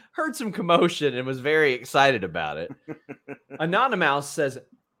 Heard some commotion and was very excited about it. Anonymous says,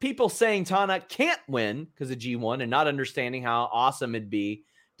 people saying Tana can't win because of G1 and not understanding how awesome it'd be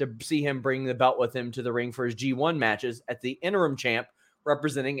to see him bring the belt with him to the ring for his G1 matches at the interim champ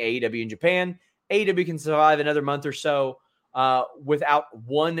representing AEW in Japan. AEW can survive another month or so without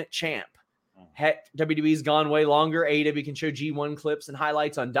one champ. Heck, WWE's gone way longer. AEW can show G1 clips and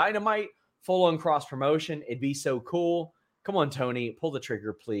highlights on Dynamite, full-on cross-promotion. It'd be so cool. Come on, Tony, pull the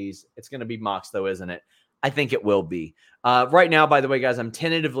trigger, please. It's going to be Mox, though, isn't it? I think it will be. Right now, by the way, guys, I'm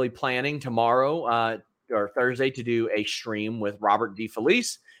tentatively planning tomorrow or Thursday to do a stream with Robert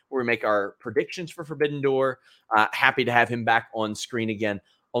DeFelice where we make our predictions for Forbidden Door. Happy to have him back on screen again.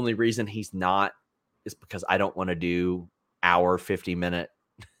 Only reason he's not is because I don't want to do hour, 50-minute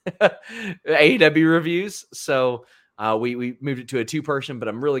AEW reviews. So we moved it to a two-person, but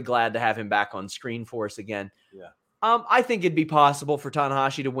I'm really glad to have him back on screen for us again. Yeah. I think it'd be possible for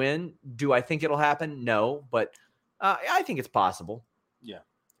Tanahashi to win. Do I think it'll happen? No, but I think it's possible. Yeah.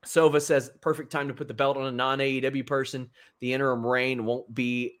 Sova says, perfect time to put the belt on a non-AEW person. The interim reign won't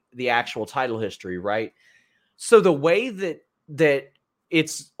be the actual title history, right? So the way that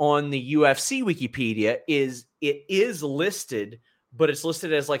it's on the UFC Wikipedia is it is listed, but it's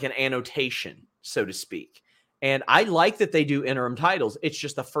listed as like an annotation, so to speak. And I like that they do interim titles. It's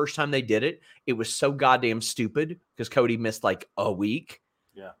just the first time they did it, it was so goddamn stupid because Cody missed like a week.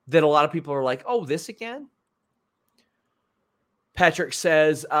 Yeah. That a lot of people are like, oh, this again? Patrick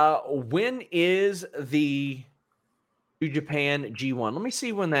says, when is the New Japan G1? Let me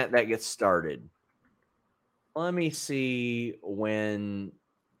see when that gets started. Let me see when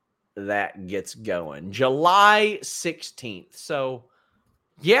that gets going. July 16th. So,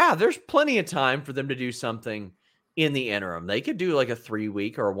 yeah, there's plenty of time for them to do something in the interim. They could do like a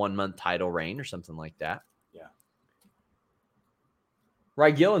 3-week or a 1-month title reign or something like that. Yeah.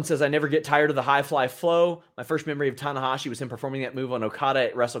 Ry Gillen says, I never get tired of the high fly flow. My first memory of Tanahashi was him performing that move on Okada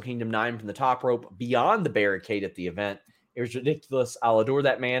at Wrestle Kingdom 9 from the top rope beyond the barricade at the event. It was ridiculous. I'll adore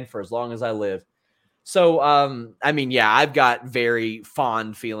that man for as long as I live. So, I mean, yeah, I've got very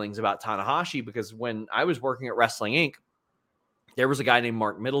fond feelings about Tanahashi because when I was working at Wrestling Inc., there was a guy named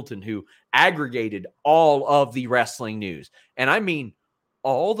Mark Middleton who aggregated all of the wrestling news. And I mean,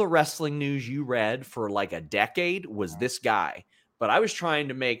 all the wrestling news you read for like a decade was this guy. But I was trying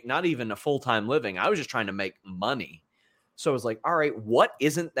to make not even a full-time living. I was just trying to make money. So I was like, all right, what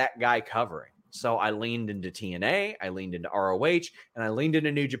isn't that guy covering? So I leaned into TNA, I leaned into ROH, and I leaned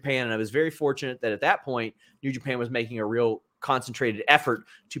into New Japan. And I was very fortunate that at that point, New Japan was making a real concentrated effort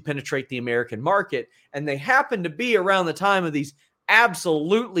to penetrate the American market. And they happened to be around the time of these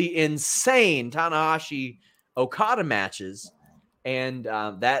absolutely insane Tanahashi Okada matches. And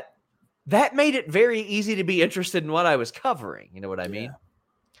that made it very easy to be interested in what I was covering. You know what I mean?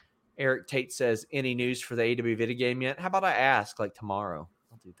 Eric Tate says, any news for the AEW video game yet? How about I ask like tomorrow?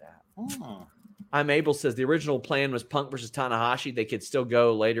 I'll do that. I'm Abel says the original plan was Punk versus Tanahashi. They could still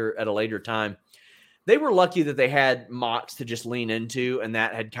go later at a later time. They were lucky that they had Mox to just lean into, and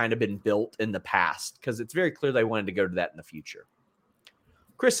that had kind of been built in the past because it's very clear they wanted to go to that in the future.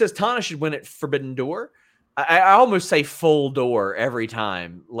 Chris says Tana should win at Forbidden Door. I almost say full door every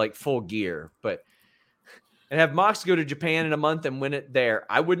time, like full gear, and have Mox go to Japan in a month and win it there.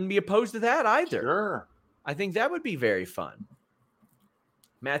 I wouldn't be opposed to that either. Sure. I think that would be very fun.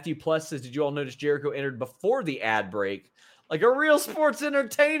 Matthew Plus says, did you all notice Jericho entered before the ad break? Like a real sports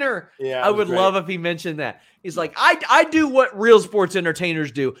entertainer. Yeah, I would love if he mentioned that. He's like, I do what real sports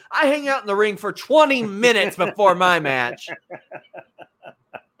entertainers do. I hang out in the ring for 20 minutes before my match.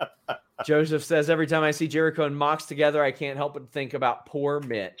 Joseph says, every time I see Jericho and Mox together, I can't help but think about poor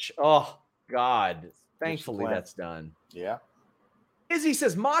Mitch. Oh, God. Thankfully, that's done. Yeah. Izzy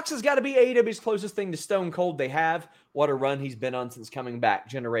says, Mox has got to be AEW's closest thing to Stone Cold they have. What a run he's been on since coming back.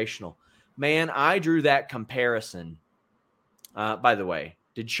 Generational. Man, I drew that comparison. By the way,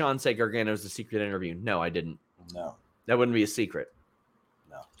 did Sean say Gargano's the secret interview? No, I didn't. No. That wouldn't be a secret.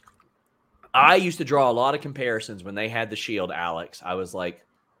 No. I used to draw a lot of comparisons when they had the Shield, Alex. I was like,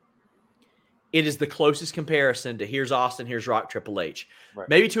 it is the closest comparison to here's Austin, here's Rock, Triple H. Right.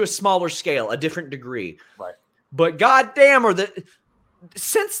 Maybe to a smaller scale, a different degree. Right. But goddamn,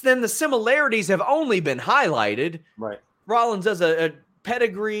 since then, the similarities have only been highlighted. Right. Rollins does a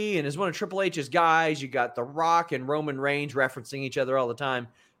pedigree and is one of Triple H's guys. You got The Rock and Roman Reigns referencing each other all the time.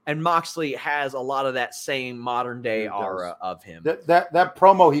 And Moxley has a lot of that same modern day aura of him. That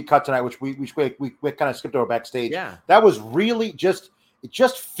promo he cut tonight, which we kind of skipped over backstage. Yeah. That was really it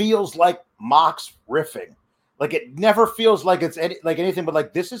just feels like Mox riffing. Like it never feels like it's anything but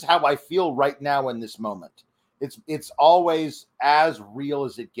like, this is how I feel right now in this moment. It's always as real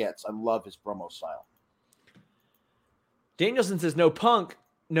as it gets. I love his promo style. Danielson says, no Punk,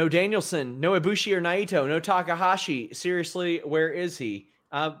 no Danielson, no Ibushi or Naito, no Takahashi. Seriously, where is he?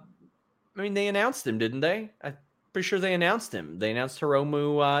 I mean, they announced him, didn't they? I'm pretty sure they announced him. They announced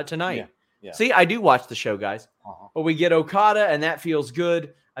Hiromu tonight. Yeah. See, I do watch the show, guys. But we get Okada, and that feels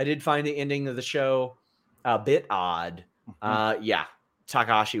good. I did find the ending of the show a bit odd. Yeah,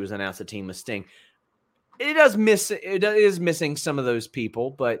 Takahashi was announced a team with Sting. It is missing some of those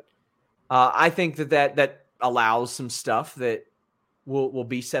people, but I think that allows some stuff that will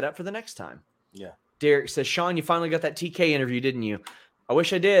be set up for the next time. Yeah. Derek says, Sean, you finally got that TK interview, didn't you? I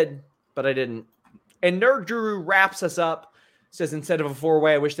wish I did, but I didn't. And Nerd Guru wraps us up. Says, instead of a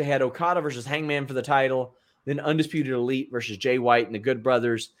 4-way, I wish they had Okada versus Hangman for the title, then Undisputed Elite versus Jay White and the Good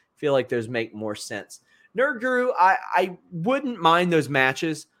Brothers. Feel like those make more sense. Nerd Guru, I wouldn't mind those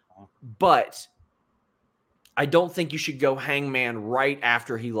matches, but I don't think you should go Hangman right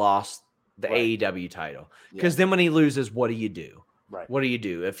after he lost the AEW title. Because then when he loses, what do you do? Right. What do you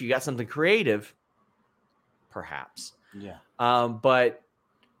do? If you got something creative, perhaps. Yeah. But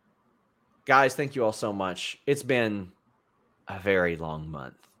guys, thank you all so much. It's been a very long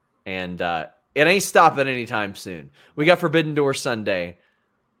month, and it ain't stopping anytime soon. We got Forbidden Door Sunday.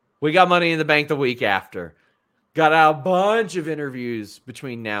 We got Money in the Bank the week after. Got a bunch of interviews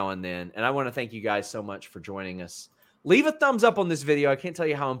between now and then, and I want to thank you guys so much for joining us. Leave a thumbs up on this video. I can't tell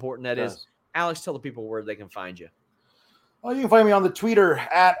you how important that is. Alex, tell the people where they can find you. Well, you can find me on the Twitter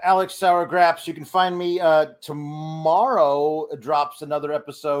at Alex Sourgraps. You can find me tomorrow. Drops another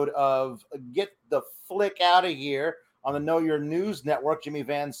episode of Get the Flick Out of Here on the Know Your News Network, Jimmy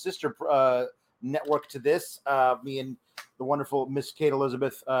Van's sister network to this. Me and the wonderful Miss Kate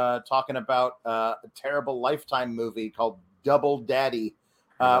Elizabeth talking about a terrible Lifetime movie called Double Daddy,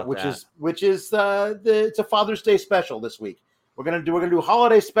 which is it's a Father's Day special this week. We're gonna do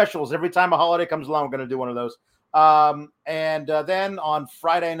holiday specials every time a holiday comes along. We're gonna do one of those, and then on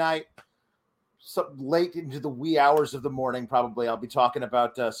Friday night, so late into the wee hours of the morning, probably I'll be talking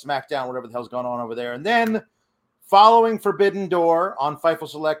about SmackDown, whatever the hell's going on over there, and then following Forbidden Door on Fightful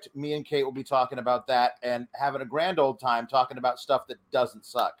Select, me and Kate will be talking about that and having a grand old time talking about stuff that doesn't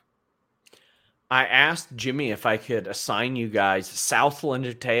suck. I asked Jimmy if I could assign you guys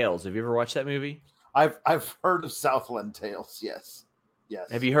Southland Tales. Have you ever watched that movie? I've heard of Southland Tales. Yes.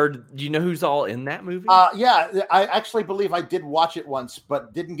 Have you heard? Do you know who's all in that movie? Yeah, I actually believe I did watch it once,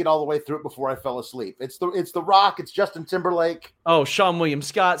 but didn't get all the way through it before I fell asleep. It's the Rock. It's Justin Timberlake. Oh, Sean William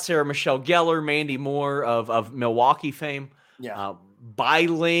Scott, Sarah Michelle Gellar, Mandy Moore of Milwaukee fame. Yeah. Bai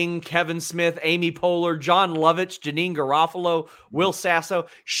Ling, Kevin Smith, Amy Poehler, John Lovitz, Janine Garofalo, Will Sasso,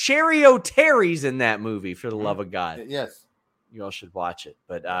 Sherry O'Terry's in that movie. For the love of God, yes, you all should watch it.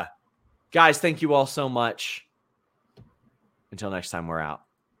 But guys, thank you all so much. Until next time, we're out.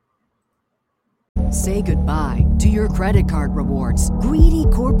 Say goodbye to your credit card rewards. Greedy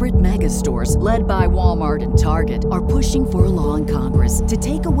corporate mega stores, led by Walmart and Target, are pushing for a law in Congress to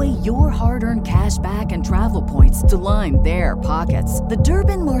take away your hard-earned cash back and travel points to line their pockets. The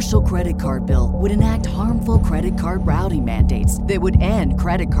Durbin-Marshall credit card bill would enact harmful credit card routing mandates that would end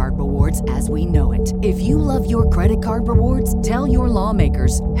credit card rewards as we know it. If you love your credit card rewards, tell your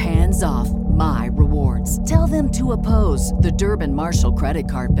lawmakers, hands off my rewards. Tell them to oppose the Durbin-Marshall credit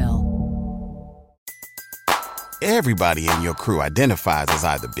card bill. Everybody in your crew identifies as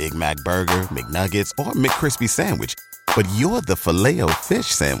either Big Mac Burger, McNuggets, or McCrispy Sandwich. But you're the Filet-O-Fish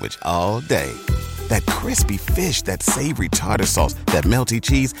Sandwich all day. That crispy fish, that savory tartar sauce, that melty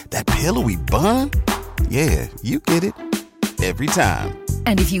cheese, that pillowy bun. Yeah, you get it. Every time.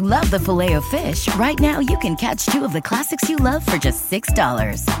 And if you love the Filet-O-Fish, right now you can catch two of the classics you love for just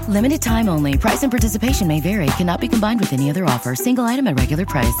 $6. Limited time only. Price and participation may vary. Cannot be combined with any other offer. Single item at regular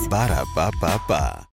price. Ba-da-ba-ba-ba.